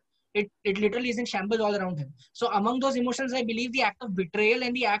secure, it literally is in shambles all around him. So among those emotions, I believe the act of betrayal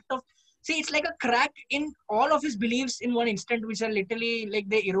and the act of, see, it's like a crack in all of his beliefs in one instant, which are literally like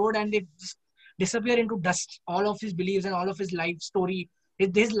they erode and they just disappear into dust. All of his beliefs and all of his life story,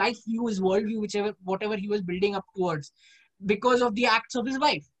 his life view, his worldview, whatever he was building up towards, because of the acts of his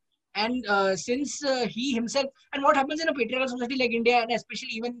wife. And since he himself, and what happens in a patriarchal society like India, and especially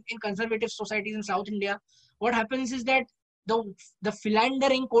even in conservative societies in South India, what happens is that the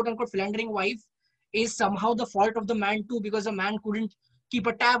philandering, quote unquote, philandering wife is somehow the fault of the man too, because the man couldn't keep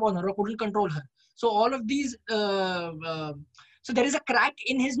a tab on her or couldn't control her. So all of these, so there is a crack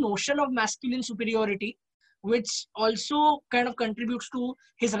in his notion of masculine superiority, which also kind of contributes to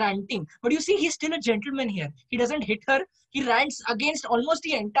his ranting. But you see, he's still a gentleman here. He doesn't hit her. He rants against almost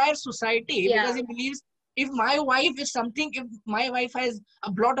the entire society because he believes if my wife has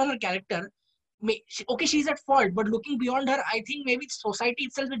a blot on her character, okay, she's at fault, but looking beyond her, I think maybe society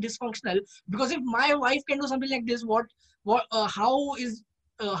itself is dysfunctional, because if my wife can do something like this, how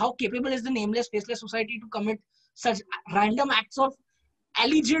capable is the nameless, faceless society to commit such random acts of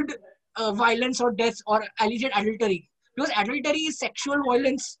alleged violence or death or alleged adultery? Because adultery is sexual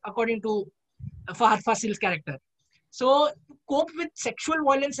violence according to Fahad Fasil's character. So to cope with sexual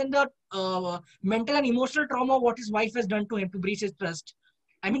violence and the mental and emotional trauma what his wife has done to him to breach his trust,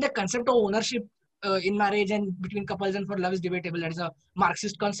 I mean, the concept of ownership in marriage and between couples and for love is debatable. That is a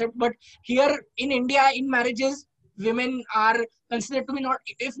Marxist concept. But here in India, in marriages, women are considered to be not,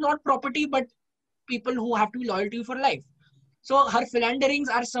 if not property, but people who have to be loyal to you for life. So her philanderings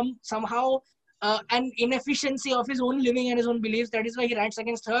are somehow and inefficiency of his own living and his own beliefs. That is why he rants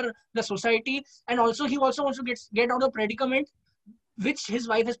against her, the society, and also he also wants to get out of predicament which his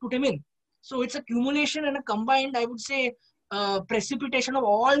wife has put him in. So it's a accumulation and a combined, I would say, precipitation of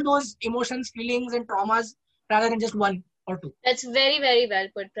all those emotions, feelings, and traumas rather than just one or two. That's very, very well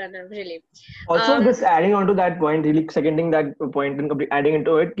put, Pranav, really. Also, just adding on to that point, really seconding that point and adding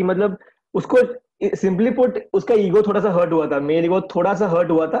into it, कि मतलब उसको simply put उसका ego थोड़ा सा hurt हुआ था, male ego थोड़ा सा hurt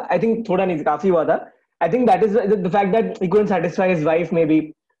हुआ था. I think थोड़ा नहीं काफी हुआ था. I think that is the fact that he couldn't satisfy his wife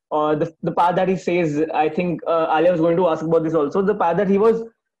maybe, or the part that he says. I think Alia was going to ask about this also. The part that it was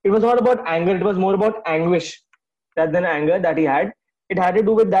not about anger, it was more about anguish rather than anger that he had. It had to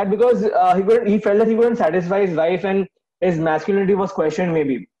do with that because he felt that he couldn't satisfy his wife and his masculinity was questioned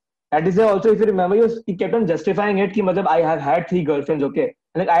maybe. That is why also, if you remember, he kept on justifying it. Ki, matlab, I have had 3 girlfriends, okay,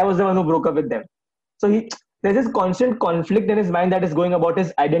 and like I was the one who broke up with them. So there's this constant conflict in his mind that is going about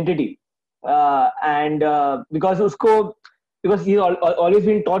his identity, and because he's always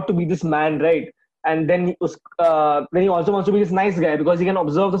been taught to be this man, right? And then he also wants to be this nice guy because he can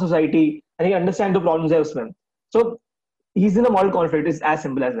observe the society and he understand the problems there. So he's in a moral conflict. It's as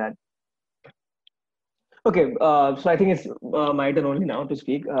simple as that. Okay, so I think it's my turn only now to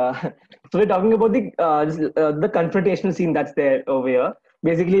speak. So we're talking about the confrontational scene that's there over here.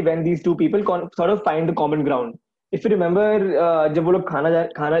 Basically, when these two people sort of find the common ground. If you remember, जब वो लोग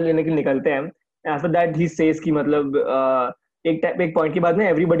खाना लेने के लिए निकलते हैं, after that he says कि मतलब एक point के बाद में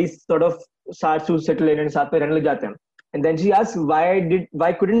everybody sort of starts to settle in and साथ में रहने लग जाते हैं. And then she asks,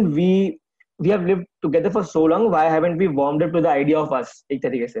 why couldn't we have lived together for so long? Why haven't we warmed up to the idea of us? एक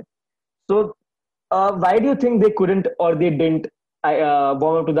तरीके से. So why do you think they couldn't or they didn't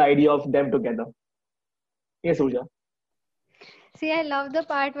warm up to the idea of them together? Yes, Uja. See, I love the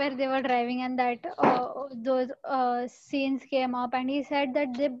part where they were driving and that those scenes came up, and he said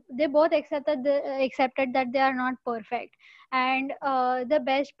that they both accepted that they are not perfect. And the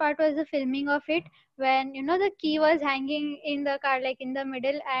best part was the filming of it when the key was hanging in the car, like in the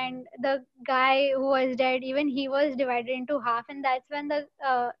middle, and the guy who was dead, even he was divided into half, and that's when the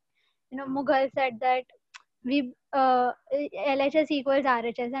Mughal said that we LHS equals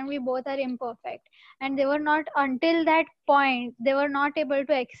RHS and we both are imperfect, and they were not, until that point they were not able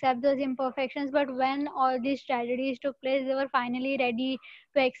to accept those imperfections, but when all these tragedies took place they were finally ready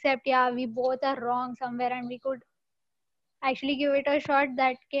to accept, yeah, we both are wrong somewhere and we could actually give it a shot.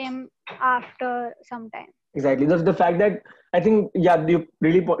 That came after some time. Exactly. That's the fact that I think, yeah, you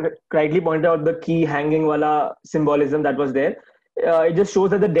really rightly pointed out the key hanging wala symbolism that was there. It just shows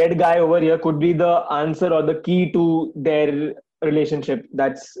that the dead guy over here could be the answer or the key to their relationship.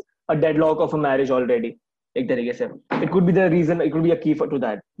 That's a deadlock of a marriage already. Ek tarike se. It could be the reason, it could be a key to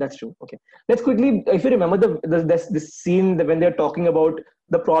that. That's true. Okay. Let's quickly, if you remember this scene when they're talking about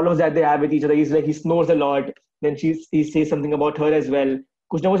the problems that they have with each other, he snores a lot. Then he says something about her as well.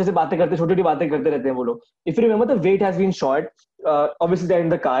 कुछ ना कुछ ऐसे बातें करते, छोटी छोटी बातें करते रहते हैं वो लोग. If you remember, the way it has been shot, obviously they're in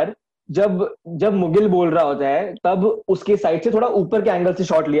the car. जब मुगिल बोल रहा होता है तब उसके साइड से थोड़ा ऊपर के एंगल से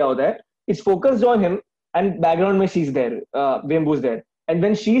शॉट लिया होता है. It's focused on him and background में she's there, Vembu's there. And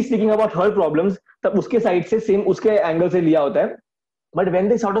when she's speaking about her problems, तब उसके साइड से सेम उसके एंगल से लिया होता है. But when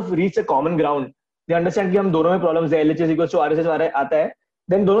they sort of reach a common ground, they understand कि हम दोनों में problems है, LHS equals to RHS आता है,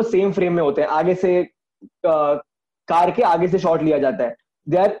 then दोनों सेम फ्रेम में होते हैं. आगे से कार के आगे से शॉट लिया जाता है.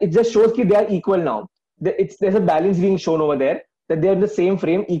 It just shows that they are equal now. There's a balance being shown over there, that they're in the same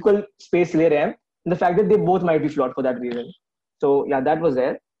frame, equal space le rahe hain, and the fact that they both might be flawed for that reason. So yeah, that was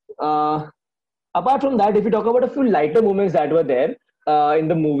there. Apart from that, if we talk about a few lighter moments that were there in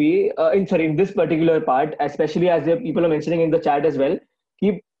the movie, in this particular part, especially as people are mentioning in the chat as well,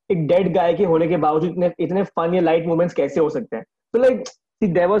 कि एक dead guy के होने के बावजूद इतने fun या light moments कैसे हो सकते हैं? So like,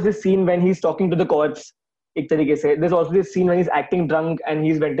 see, there was this scene when he's talking to the corpse. एक तरीके से, there's also this scene when he's acting drunk and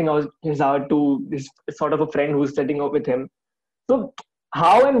he's venting out his heart to this sort of a friend who's sitting up with him. So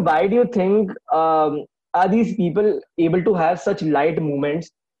how and why do you think are these people able to have such light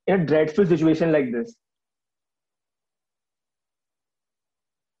moments in a dreadful situation like this?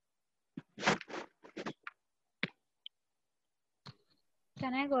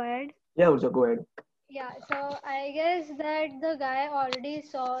 Can I go ahead? Yeah, Urja, go ahead. Yeah, so I guess that the guy already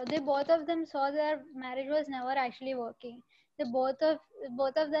saw, both of them saw their marriage was never actually working. Both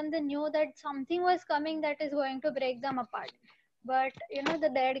of them, they knew that something was coming that is going to break them apart. But the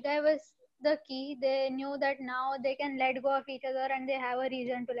dead guy was the key. They knew that now they can let go of each other and they have a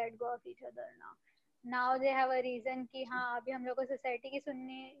reason to let go of each other now. Now they have a reason कि हाँ अभी हम लोग को society की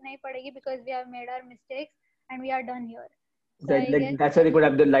सुननी नहीं पड़ेगी because we have made our mistakes and we are done here. So that's why they could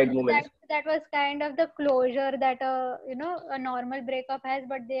have the light moments. That was kind of the closure that a normal breakup has,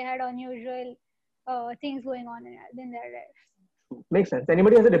 but they had unusual things going on in their life. Makes sense.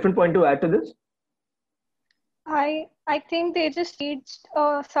 Anybody has a different point to add to this? I think they just need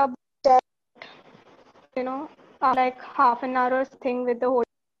a you know, like half an hour thing with the whole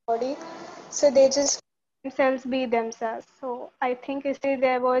body. So they just themselves be themselves. So I think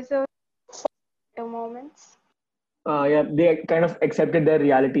there was a moments. Yeah, they kind of accepted their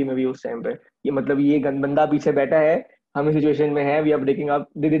reality maybe उस time पे ये मतलब ये बंदा पीछे बैठा है हम इस situation में हैं we are breaking up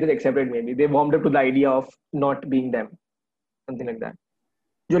they just accepted maybe they warmed up to the idea of not being them something like that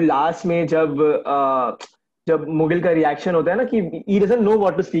जो last में जब मुगिल का reaction होता है ना कि he doesn't know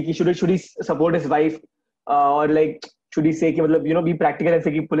what to speak should he support his wife or like should he say कि मतलब you know be practical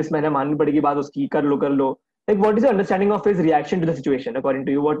ऐसे कि पुलिस में माननी पड़ेगी बात उसकी कर लो like what is your understanding of his reaction to the situation according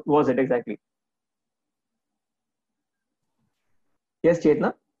to you what was it exactly? Yes,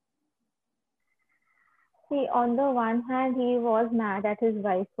 Chetna? See, on the one hand, he was mad at his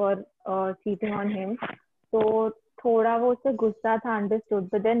wife for cheating on him. So थोड़ा वो उससे गुस्सा था, understood.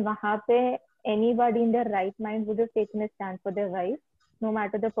 But then वहाँ पे anybody in their right mind would have taken a stand for their wife, no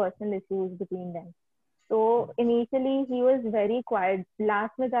matter the personal issues between them. So initially he was very quiet.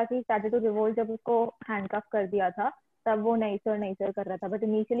 Last में जाके he started to revolt जब उसको handcuff कर दिया था, तब वो नहीं sir कर रहा था. But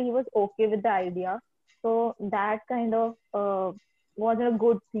initially he was okay with the idea. So that kind of wasn't a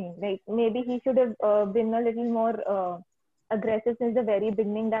good thing. Like maybe he should have been a little more aggressive since the very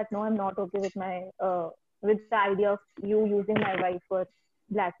beginning. That no, I'm not okay with my with the idea of you using my wife for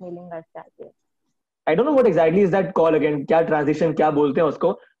blackmailing us that way. I don't know what exactly is that call again. क्या transition क्या बोलते हैं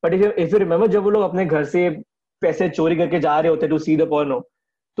उसको? But if you remember जब वो लोग अपने घर से पैसे चोरी करके जा रहे होते to see the porno,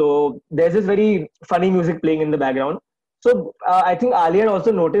 so there's this very funny music playing in the background. So I think Alia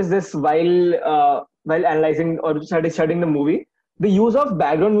also noticed this while analyzing or studying the movie. The use of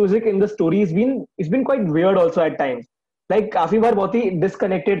background music in the story has been quite weird also at times. Like काफी बार बहुत ही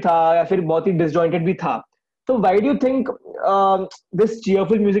disconnected था या फिर बहुत ही disjointed भी था. So why do you think this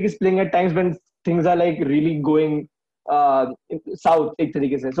cheerful music is playing at times when things are like really going south एक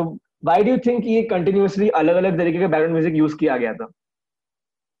तरीके से? So why do you think ये continuously अलग-अलग तरीके का background music use किया गया था?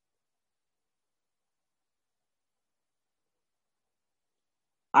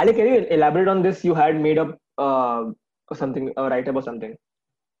 Ali, can you elaborate on this? You had made up something, a write-up or something.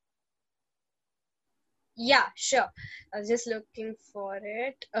 Yeah, sure. I was just looking for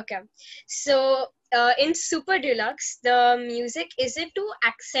it. Okay. So in Super Deluxe, the music isn't to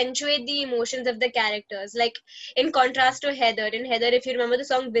accentuate the emotions of the characters. Like in contrast to Heather. In Heather, if you remember the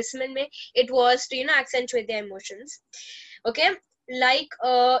song Bisman Mein, it was to, accentuate their emotions. Okay. Like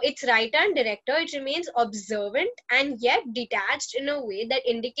its writer and director, it remains observant and yet detached in a way that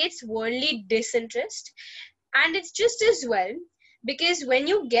indicates worldly disinterest. And it's just as well because when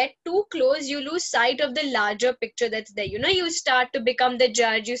you get too close you lose sight of the larger picture that's there. You start to become the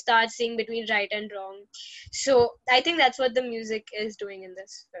judge, you start seeing between right and wrong. So I think that's what the music is doing in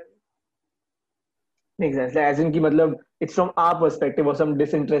this film. Makes sense. Like, as in ki matlab it's from our perspective or some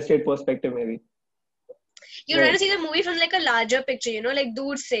disinterested perspective maybe. You're trying to see the movie from like a larger picture, like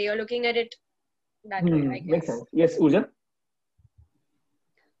dur se you're looking at it that way, I guess. Makes sense. Yes, Uja?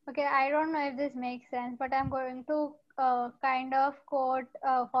 Okay, I don't know if this makes sense, but I'm going to kind of quote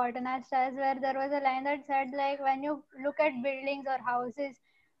Fortinast as where there was a line that said like when you look at buildings or houses,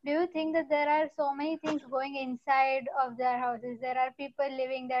 do you think that there are so many things going inside of their houses? There are people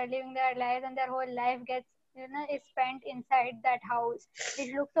living there, living their lives, and their whole life gets is spent inside that house.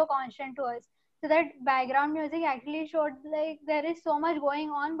 It looks so constant to us. So that background music actually showed like there is so much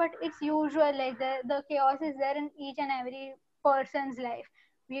going on, but it's usual. Like the chaos is there in each and every person's life.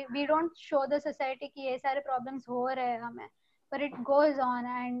 We don't show the society कि ये सारे problems हो रहे हैं हमें, but it goes on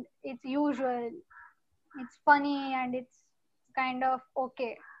and it's usual, it's funny and it's kind of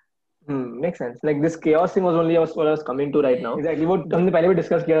okay. Makes sense. Like this chaos thing was only what I was coming to right now. Exactly. What हमने पहले भी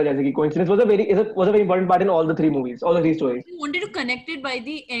discuss किया था जैसे कि coincidence was a very important part in all the three movies, all the three stories. We wanted to connect it by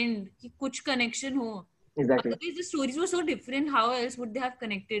the end कि कुछ connection हो. Exactly. Otherwise the stories were so different. How else would they have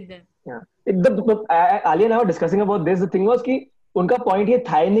connected them? Yeah. Ali and I were discussing about this. The thing was कि उनका point ये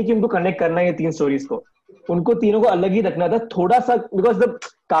था ही नहीं कि उनको कनेक्ट करना है तीन स्टोरीज को. उनको तीनों को अलग ही रखना था थोड़ा सा बिकॉज द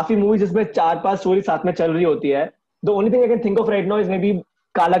काफी मूवीज जिसमें 4-5 स्टोरी साथ में चल रही होती है. The only thing I can think of right now is maybe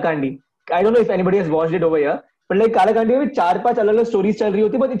Kaalakaandi. I don't know if anybody has watched it over here but like Kaalakaandi में 4-5 अलग अलग स्टोरीज चल रही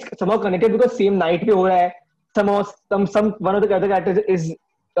होती है but it's somehow connected because same night पे हो रहा है. some one of the other characters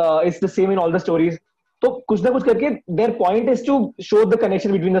is the same in all the stories. तो कुछ ना कुछ करके their point is to show the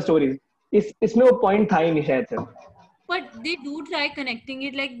connection between the stories. इसमें वो पॉइंट था ही नहीं शायद से. But they do try connecting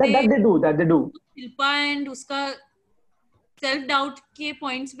it like that they do. Shilpa and uska self doubt ke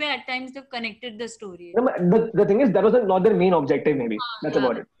points पे at times they've connected the story. No, the thing is that was not their main objective maybe. That's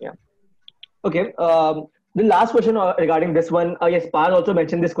about it. Yeah. Okay. The last question regarding this one, yes, Paz also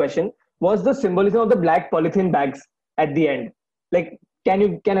mentioned this question. Was the symbolism of the black polythene bags at the end? Like,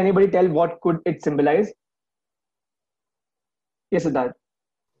 can anybody tell what could it symbolize? Yes, Siddharth.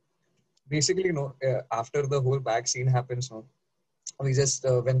 Basically, after the whole bag scene happens, we just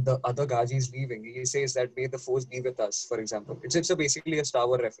when the other Gaji is leaving, he says that may the force be with us, for example. It's a basically a Star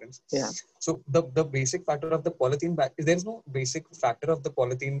Wars reference. Yeah. So the basic factor of the polythene bag, there's no basic factor of the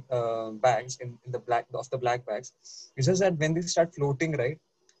polythene bags in the black bags. It's just that when they start floating, right,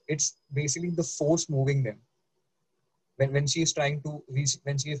 it's basically the force moving them. When she's trying to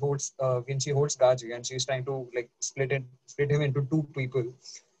when she holds Gaji and she's trying to like split him into two people,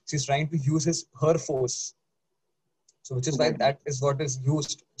 she's trying to use her force. So which is why Exactly. that is what is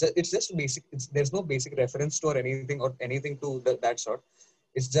used. It's just basic. There's no basic reference to or anything to that sort.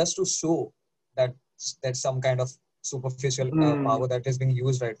 It's just to show that there's some kind of superficial Hmm. power that is being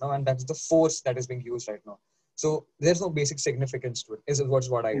used right now, and that's the force that is being used right now. So there's no basic significance to it. Is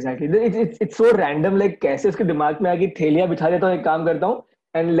what I think. Exactly. It's so random. Like कैसे उसके दिमाग में आ गई थैलियाँ बिछा देता हूँ एक काम करता हूँ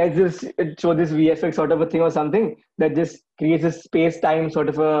and let's just show this VFX sort of a thing or something that just creates a space time sort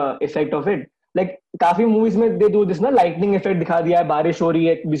of a effect of it. Like काफी movies में they do this ना lightning effect दिखा दिया है बारिश हो रही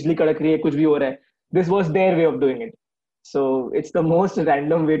है बिजली कड़क रही है कुछ भी हो रहा है. This was their way of doing it. So it's the most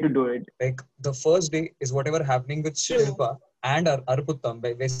random way to do it. Like the first day is whatever happening with True. Shilpa and Arputtam.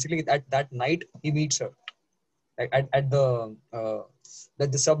 Basically, that night he meets her at the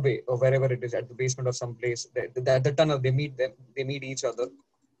subway or wherever it is, at the basement of some place, the tunnel. They meet each other.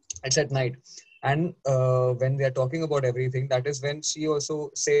 It's at night, and when they are talking about everything, that is when she also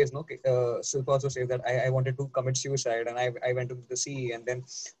says, no, Shilpa also says that I wanted to commit suicide and I went to the sea, and then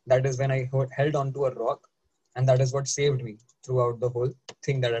that is when I held on to a rock, and that is what saved me throughout the whole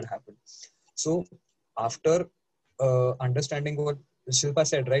thing that had happened. So after understanding what Shilpa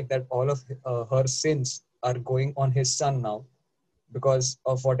said, right, that all of her sins are going on his son now because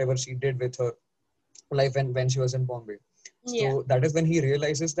of whatever she did with her life when she was in Bombay. Yeah. So that is when he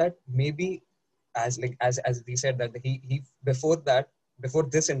realizes that maybe as we said that he before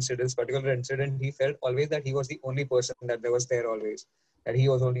this incident, this particular incident, he felt always that he was the only person that there was there always, that he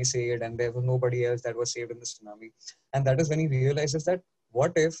was only saved and there was nobody else that was saved in the tsunami. And that is when he realizes that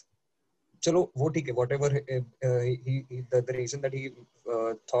what if चलो वो ठीक है whatever the reason that he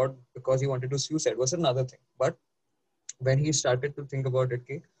thought because he wanted to suicide was another thing, but when he started to think about it,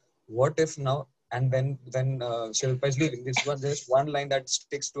 okay, what if now, and when Shilpa is leaving, there's one line that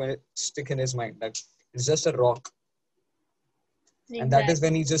stick in his mind, that it's just a rock. And that is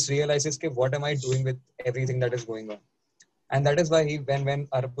when he just realizes, okay, what am I doing with everything that is going on? And that is why when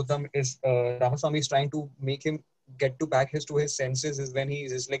Arputam is Ramaswamy is trying to make him get to his senses, is when he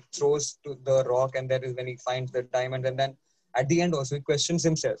just like throws to the rock, and that is when he finds the diamond, and then at the end also he questions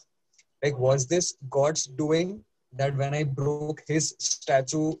himself, like, was this God's doing that when I broke his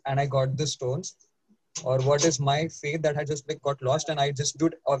statue and I got the stones, or what is my faith that I just like got lost and I just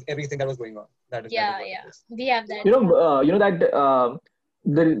did of everything that was going on? That is Yeah, what yeah. it is. We have that. You know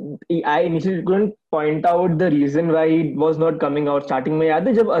that I initially couldn't point out the reason why he was not coming out. Starting में याद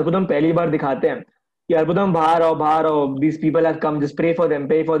है जब अर्बुदम पहली बार दिखाते हैं कि अर्बुदम बाहर आओ, these people have come, just pray for them,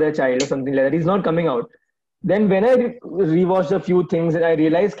 pray for their child or something like that. He's not coming out. Then when I rewatched a few things and I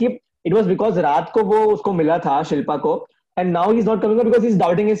realized कि it was because रात को वो उसको मिला था शिल्पा को, and now he's not coming out because he's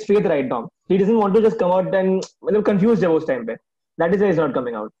doubting his faith right now. He doesn't want to just come out and मतलब confused है वो उस time पे. That is why he's not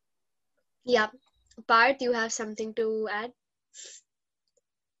coming out. Yeah. Parth, you have something to add?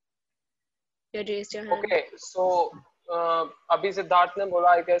 You had raised your hand. Okay, so अभी सिद्धार्थ ने बोला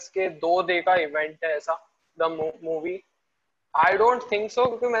I guess के 2 day का इवेंट है ऐसा the movie. I don't think so,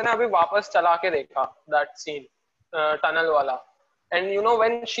 क्योंकि मैंने अभी वापस चला के देखा दैट सीन टनल वाला, and you know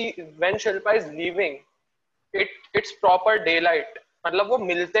when Shilpa is leaving it's proper daylight, मतलब वो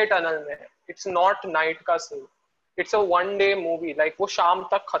मिलते टनल में, इट्स नॉट नाइट का scene, it's a 1 day movie, like वो शाम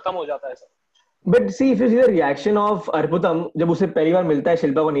तक खत्म हो जाता है सब. But see, if you see the reaction of Arputam, जब उसे पहली बार मिलता है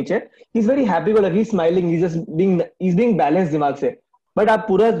शिल्पा को नीचे, he's very happy go lucky, he's smiling, he's being balanced दिमाग से. But आप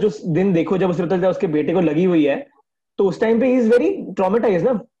पूरा जो दिन देखो जब उसे पता चलता है उसके बेटे को लगी हुई है, तो उस टाइम पे he's very traumatized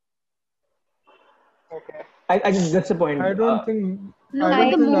ना. Okay. That's the point. I don't think. No, I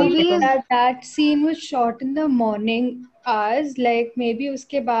but don't the think movie Arputam. that scene was shot in the morning hours. Like maybe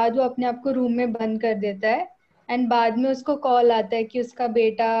उसके बाद वो अपने आप को रूम में बंद कर देता है, and बाद में उसको कॉल आता है कि उसका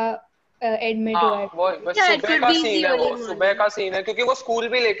बेटा एडमिट हुआ है. वो सुबह का सीन है, वो सुबह का सीन है, क्योंकि वो स्कूल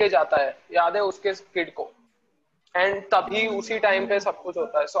भी लेके जाता है, याद है उसके किड को, एंड तभी उसी टाइम पे सब कुछ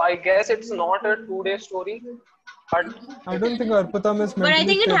होता है. सो I guess it's not a 2 day story, but I don't think Arputam is But I mentally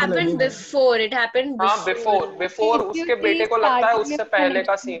think it stable happened anyway. before. It happened हाँ before. बिफोर उसके बेटे को लगता है उससे पहले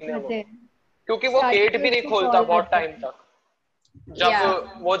का सीन है वो. क्योंकि वो गेट भी नहीं खोलता बहुत टाइम तक, जब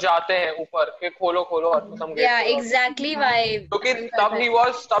Yeah. वो जाते हैं ऊपर कि खोलो खोलो और तुम गेट Yeah, खोलो, exactly why. क्योंकि तब ही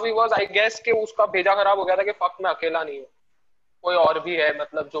वॉज आई गेस कि उसका भेजा खराब हो गया था कि फक मैं अकेला नहीं हूँ, कोई और भी है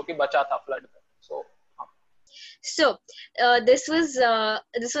मतलब जो कि बचा था फ्लड में. सो So, this was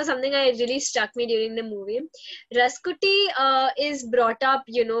something I really struck me during the movie. Raskuti is brought up,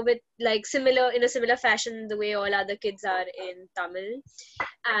 with like in a similar fashion the way all other kids are in Tamil,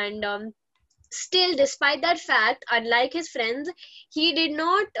 and still, despite that fact, unlike his friends, he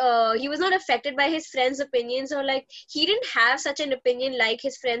was not affected by his friends' opinions, or like he didn't have such an opinion like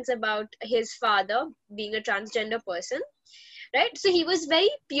his friends about his father being a transgender person, right? So he was very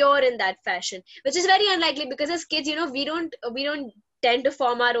pure in that fashion, which is very unlikely because as kids, we don't tend to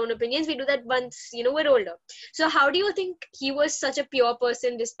form our own opinions. We do that once we're older. So how do you think he was such a pure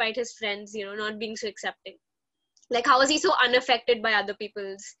person despite his friends not being so accepting? Like, how was he so unaffected by other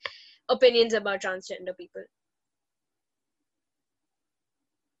people's opinions about transgender people?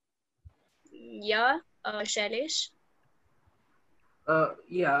 Yeah, Shailesh?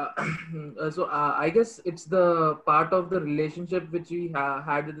 Yeah. I guess it's the part of the relationship which we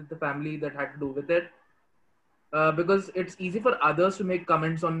had with the family that had to do with it. Because it's easy for others to make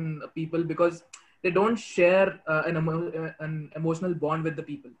comments on people because they don't share an emotional bond with the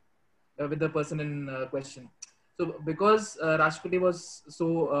people, with the person in question. So because Rashtrapati was so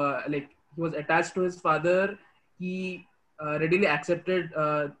like he was attached to his father, he readily accepted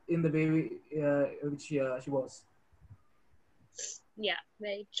in the way which she was. Yeah,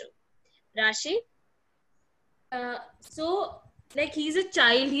 very true. Rashi? So like he's a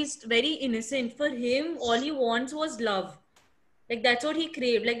child, he's very innocent. For him, all he wants was love. Like that's what he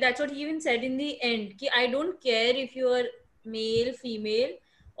craved. Like that's what he even said in the end. Ki, I don't care if you're male, female.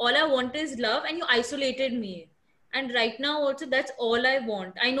 All I want is love, and you isolated me. And right now, also, that's all I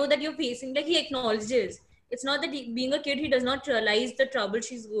want. I know that you're facing. Like he acknowledges. It's not that being a kid, he does not realize the trouble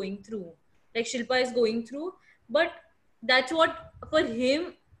she's going through. Like Shilpa is going through, but that's what for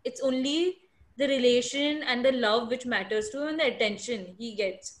him. It's only the relation and the love which matters to him, and the attention he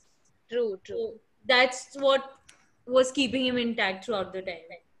gets. True. So that's what was keeping him intact throughout the time.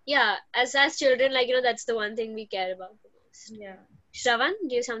 Yeah, as children, like that's the one thing we care about the most. Yeah. Shravan,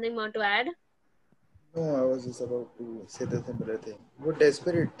 do you have something more to add? No, I was just about to say the similar thing. वो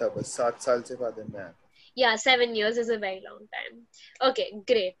desperate था बस 7 साल से बाद में आया. Yeah, 7 years is a very long time. Okay,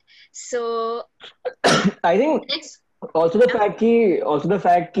 great. So I think next, also the fact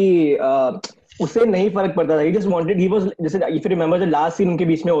कि उससे नहीं फर्क पड़ता था. He just wanted. He was जैसे if you remember the last scene उनके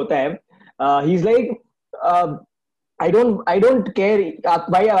बीच में होता है. He's like I don't care.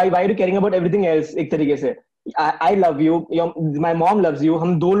 Why are you caring about everything else? एक तरीके से. I love you. My mom loves you.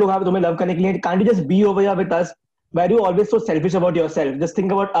 हम दो लोग हैं तुम्हें love करने के लिए. Can't you just be over here with us? Why are you always so selfish about yourself? Just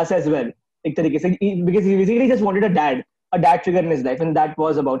think about us as well. एक तरीके से. Because he basically just wanted a dad figure in his life, and that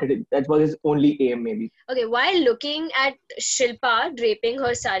was about it. That was his only aim, maybe. okay, while looking at Shilpa draping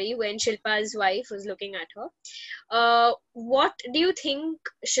her sari when Shilpa's wife was looking at her, what do you think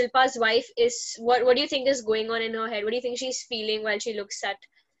Shilpa's wife is? What do you think is going on in her head? What do you think she's feeling while she looks at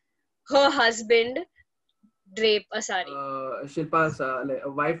her husband drape a sari? Shilpa's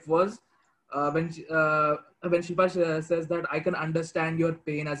wife was when Shilpa says that I can understand your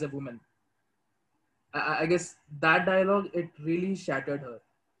pain as a woman. I guess that dialogue, it really shattered her.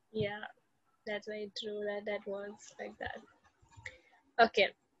 Yeah, that's very true. That was like that. Okay.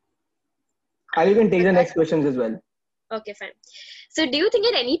 You can take the next questions as well. Okay, fine. So, do you think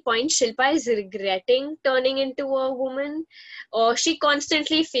at any point Shilpa is regretting turning into a woman, or she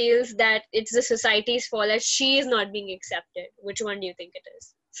constantly feels that it's the society's fault that she is not being accepted? Which one do you think it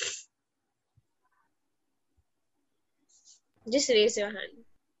is? Just raise your hand.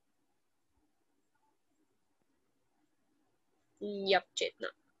 Yup, Chetna.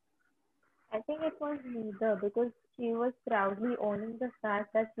 I think it was neither because she was proudly owning the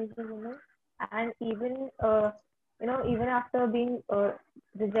fact that she's a woman, and even after being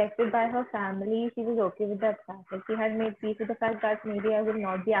rejected by her family, she was okay with that fact. Like she had made peace with the fact that maybe I will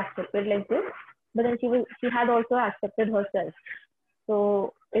not be accepted like this, but then she had also accepted herself.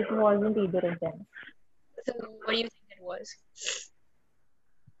 So it wasn't either of them. So, what do you think it was?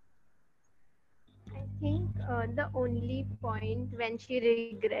 I think the only point when she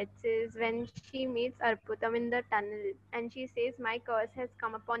regrets is when she meets Arputam in the tunnel and she says, "My curse has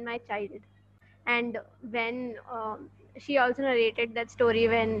come upon my child." And when she also narrated that story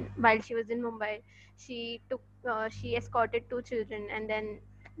when while she was in Mumbai, she escorted two children and then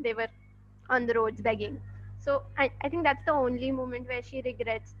they were on the roads begging. So I think that's the only moment where she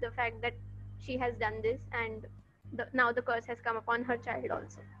regrets the fact that she has done this and now the curse has come upon her child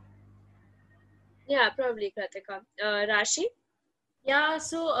also. Yeah, probably Kratika. Rashi? Yeah,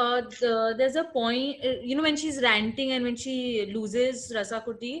 so there's a point, when she's ranting and when she loses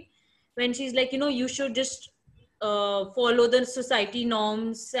Rasakuti, when she's like, you should just follow the society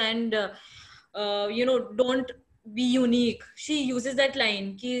norms and, don't be unique. She uses that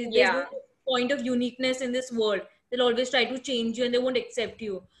line, ki, there's no Yeah. point of uniqueness in this world. They'll always try to change you and they won't accept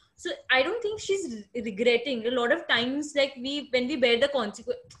you. So I don't think she's regretting. A lot of times, like when we bear the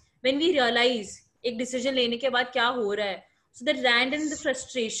consequence, when we realize एक decision लेने के बाद क्या हो रहा है, so that rant and the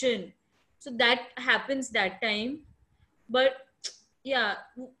frustration, so that happens that time. But yeah,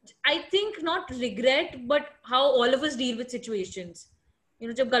 I think not regret, but how all of us deal with situations,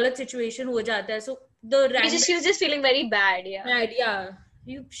 जब गलत situation हो जाता है, so the rant, She was just feeling very bad, yeah. mad, yeah,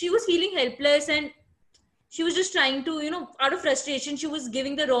 she was feeling helpless and she was just trying to, out of frustration she was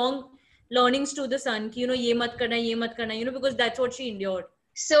giving the wrong learnings to the son कि, ye mat karna, because that's what she endured.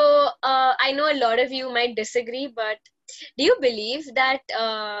 So I know a lot of you might disagree, but do you believe that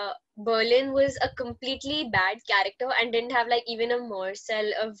Berlin was a completely bad character and didn't have like even a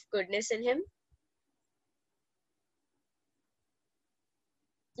morsel of goodness in him?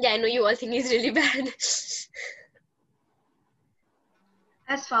 Yeah, I know you all think he's really bad.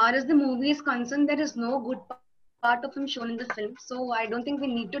 As far as the movie is concerned, there is no good part of him shown in the film. So I don't think we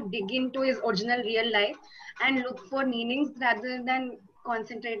need to dig into his original real life and look for meanings rather than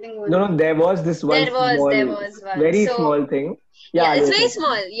concentrating on No, it. no, there was this one There small, was one. very So small thing. Yeah, yeah, Ali it's was very saying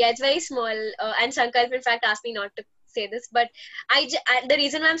small. something. Yeah, it's very small. And Sankalp, in fact, asked me not to say this, but the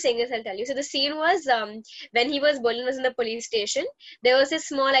reason why I'm saying this, I'll tell you. So the scene was when Berlin was in the police station. There was a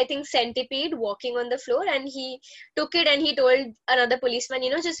small, I think, centipede walking on the floor, and he took it and he told another policeman,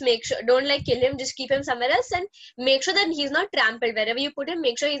 just make sure, don't like kill him, just keep him somewhere else, and make sure that he's not trampled wherever you put him.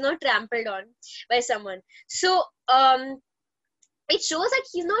 Make sure he's not trampled on by someone. So it shows that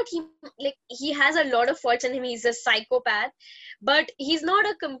he has a lot of faults in him. He's a psychopath, but he's not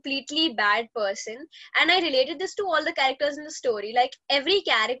a completely bad person. And I related this to all the characters in the story. Like every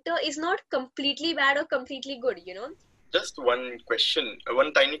character is not completely bad or completely good. Just one question,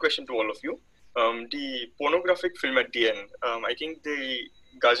 one tiny question to all of you. The pornographic film at the end, I think the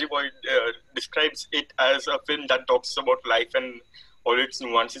Ghazi Boy describes it as a film that talks about life and all its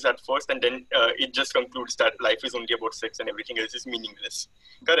nuances at first, and then it just concludes that life is only about sex and everything else is meaningless.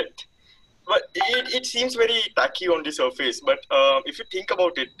 Correct? But it seems very tacky on the surface, but if you think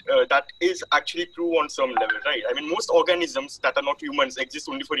about it, that is actually true on some level, right? I mean, most organisms that are not humans exist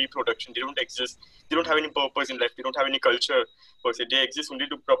only for reproduction. They don't have any purpose in life, they don't have any culture per se, they exist only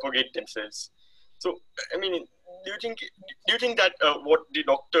to propagate themselves. So, I mean, do you think that what the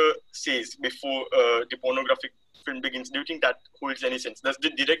doctor says before the pornographic film begins, do you think that holds any sense? Does the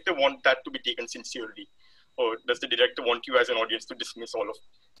director want that to be taken sincerely? Or does the director want you as an audience to dismiss all of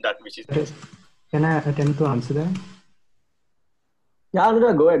that which is there? Can I attempt to answer that? Yeah,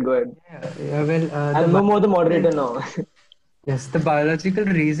 Anurag, go ahead, go ahead. Well, I'm no more the moderator now. yes, the biological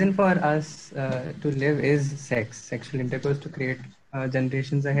reason for us to live is sex, sexual intercourse to create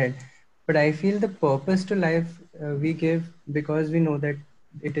generations ahead. But I feel the purpose to life we give because we know that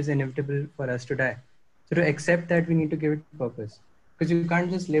it is inevitable for us to die. So to accept that, we need to give it purpose. Because you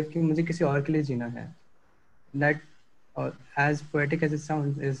can't just live कि मुझे किसी और के लिए जीना है. That, as poetic as it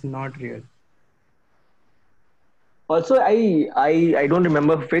sounds, is not real. Also, I don't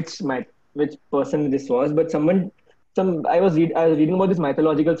remember which person this was, but I was reading about this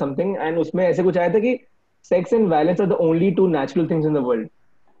mythological something, and उसमें ऐसे कुछ आया था कि sex and violence are the only two natural things in the world.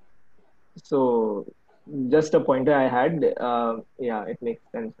 So just a pointer I had. Yeah, it makes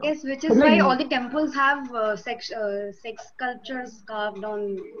sense now. Yes, which But is why like, all the temples have sex sculptures carved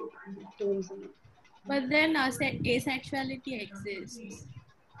on tombs. But then asexuality exists.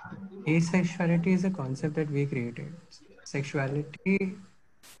 Asexuality is a concept that we created. Sexuality,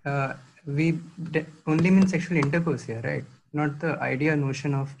 uh, we only mean sexual intercourse here, right? Not the idea,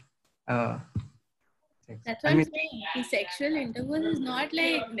 notion of sex. That's what I'm saying. The sexual intercourse is not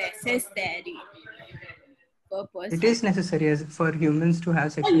like necessary per person. It is necessary as for humans to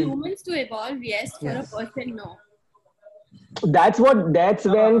have For sexual humans to evolve, yes. For Yes. a person, no. that's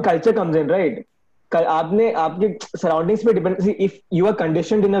when culture comes in, right? आपने आपके surroundings पे depend, if you are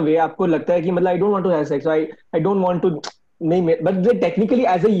conditioned इन अ वे, आपको लगता है कि मतलब I don't want to have sex, I don't want to, नहीं, but technically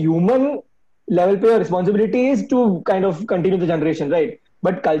as a human level पे responsibility is to kind of continue the generation, right?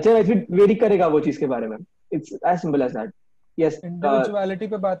 But culture I think very करेगा वो चीज के बारे में. It's as simple as that. Yes, individuality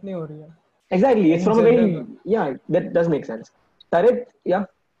पे बात नहीं हो रही है. Exactly, it's In from a very, general. या that does make sense. Tarik, yeah,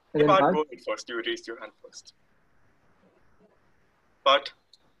 and then Part, Parth. go ahead first. You raised your hand first. Part.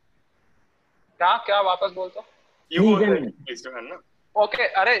 क्या वापस बोल तो? You go ahead. Raise your hand, na? Okay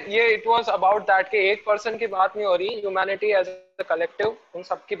अरे ये it was about that कि एक person की बात नहीं हो रही, ह्यूमैनिटी एज अ कलेक्टिव उन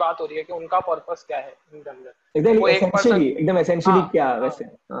सब की बात हो रही है कि उनका पर्पस क्या है इन जनरल. Exactly, वो एक पर्सन. essentially, एकदम essentially हाँ क्या हाँ. वैसे.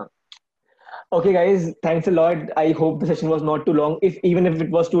 हाँ. Okay, guys, thanks a lot. I hope the session was not too long. If even if it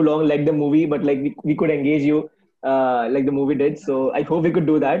was too long, like the movie, but like we could engage you, like the movie did. So I hope we could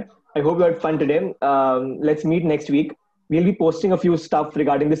do that. I hope you had fun today. Let's meet next week. We'll be posting a few stuff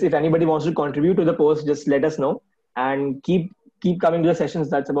regarding this. If anybody wants to contribute to the post, just let us know and keep coming to the sessions.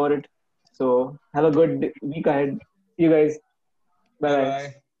 That's about it. So have a good week ahead. See you guys. Bye Bye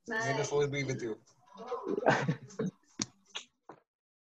bye. bye. May the force be with you.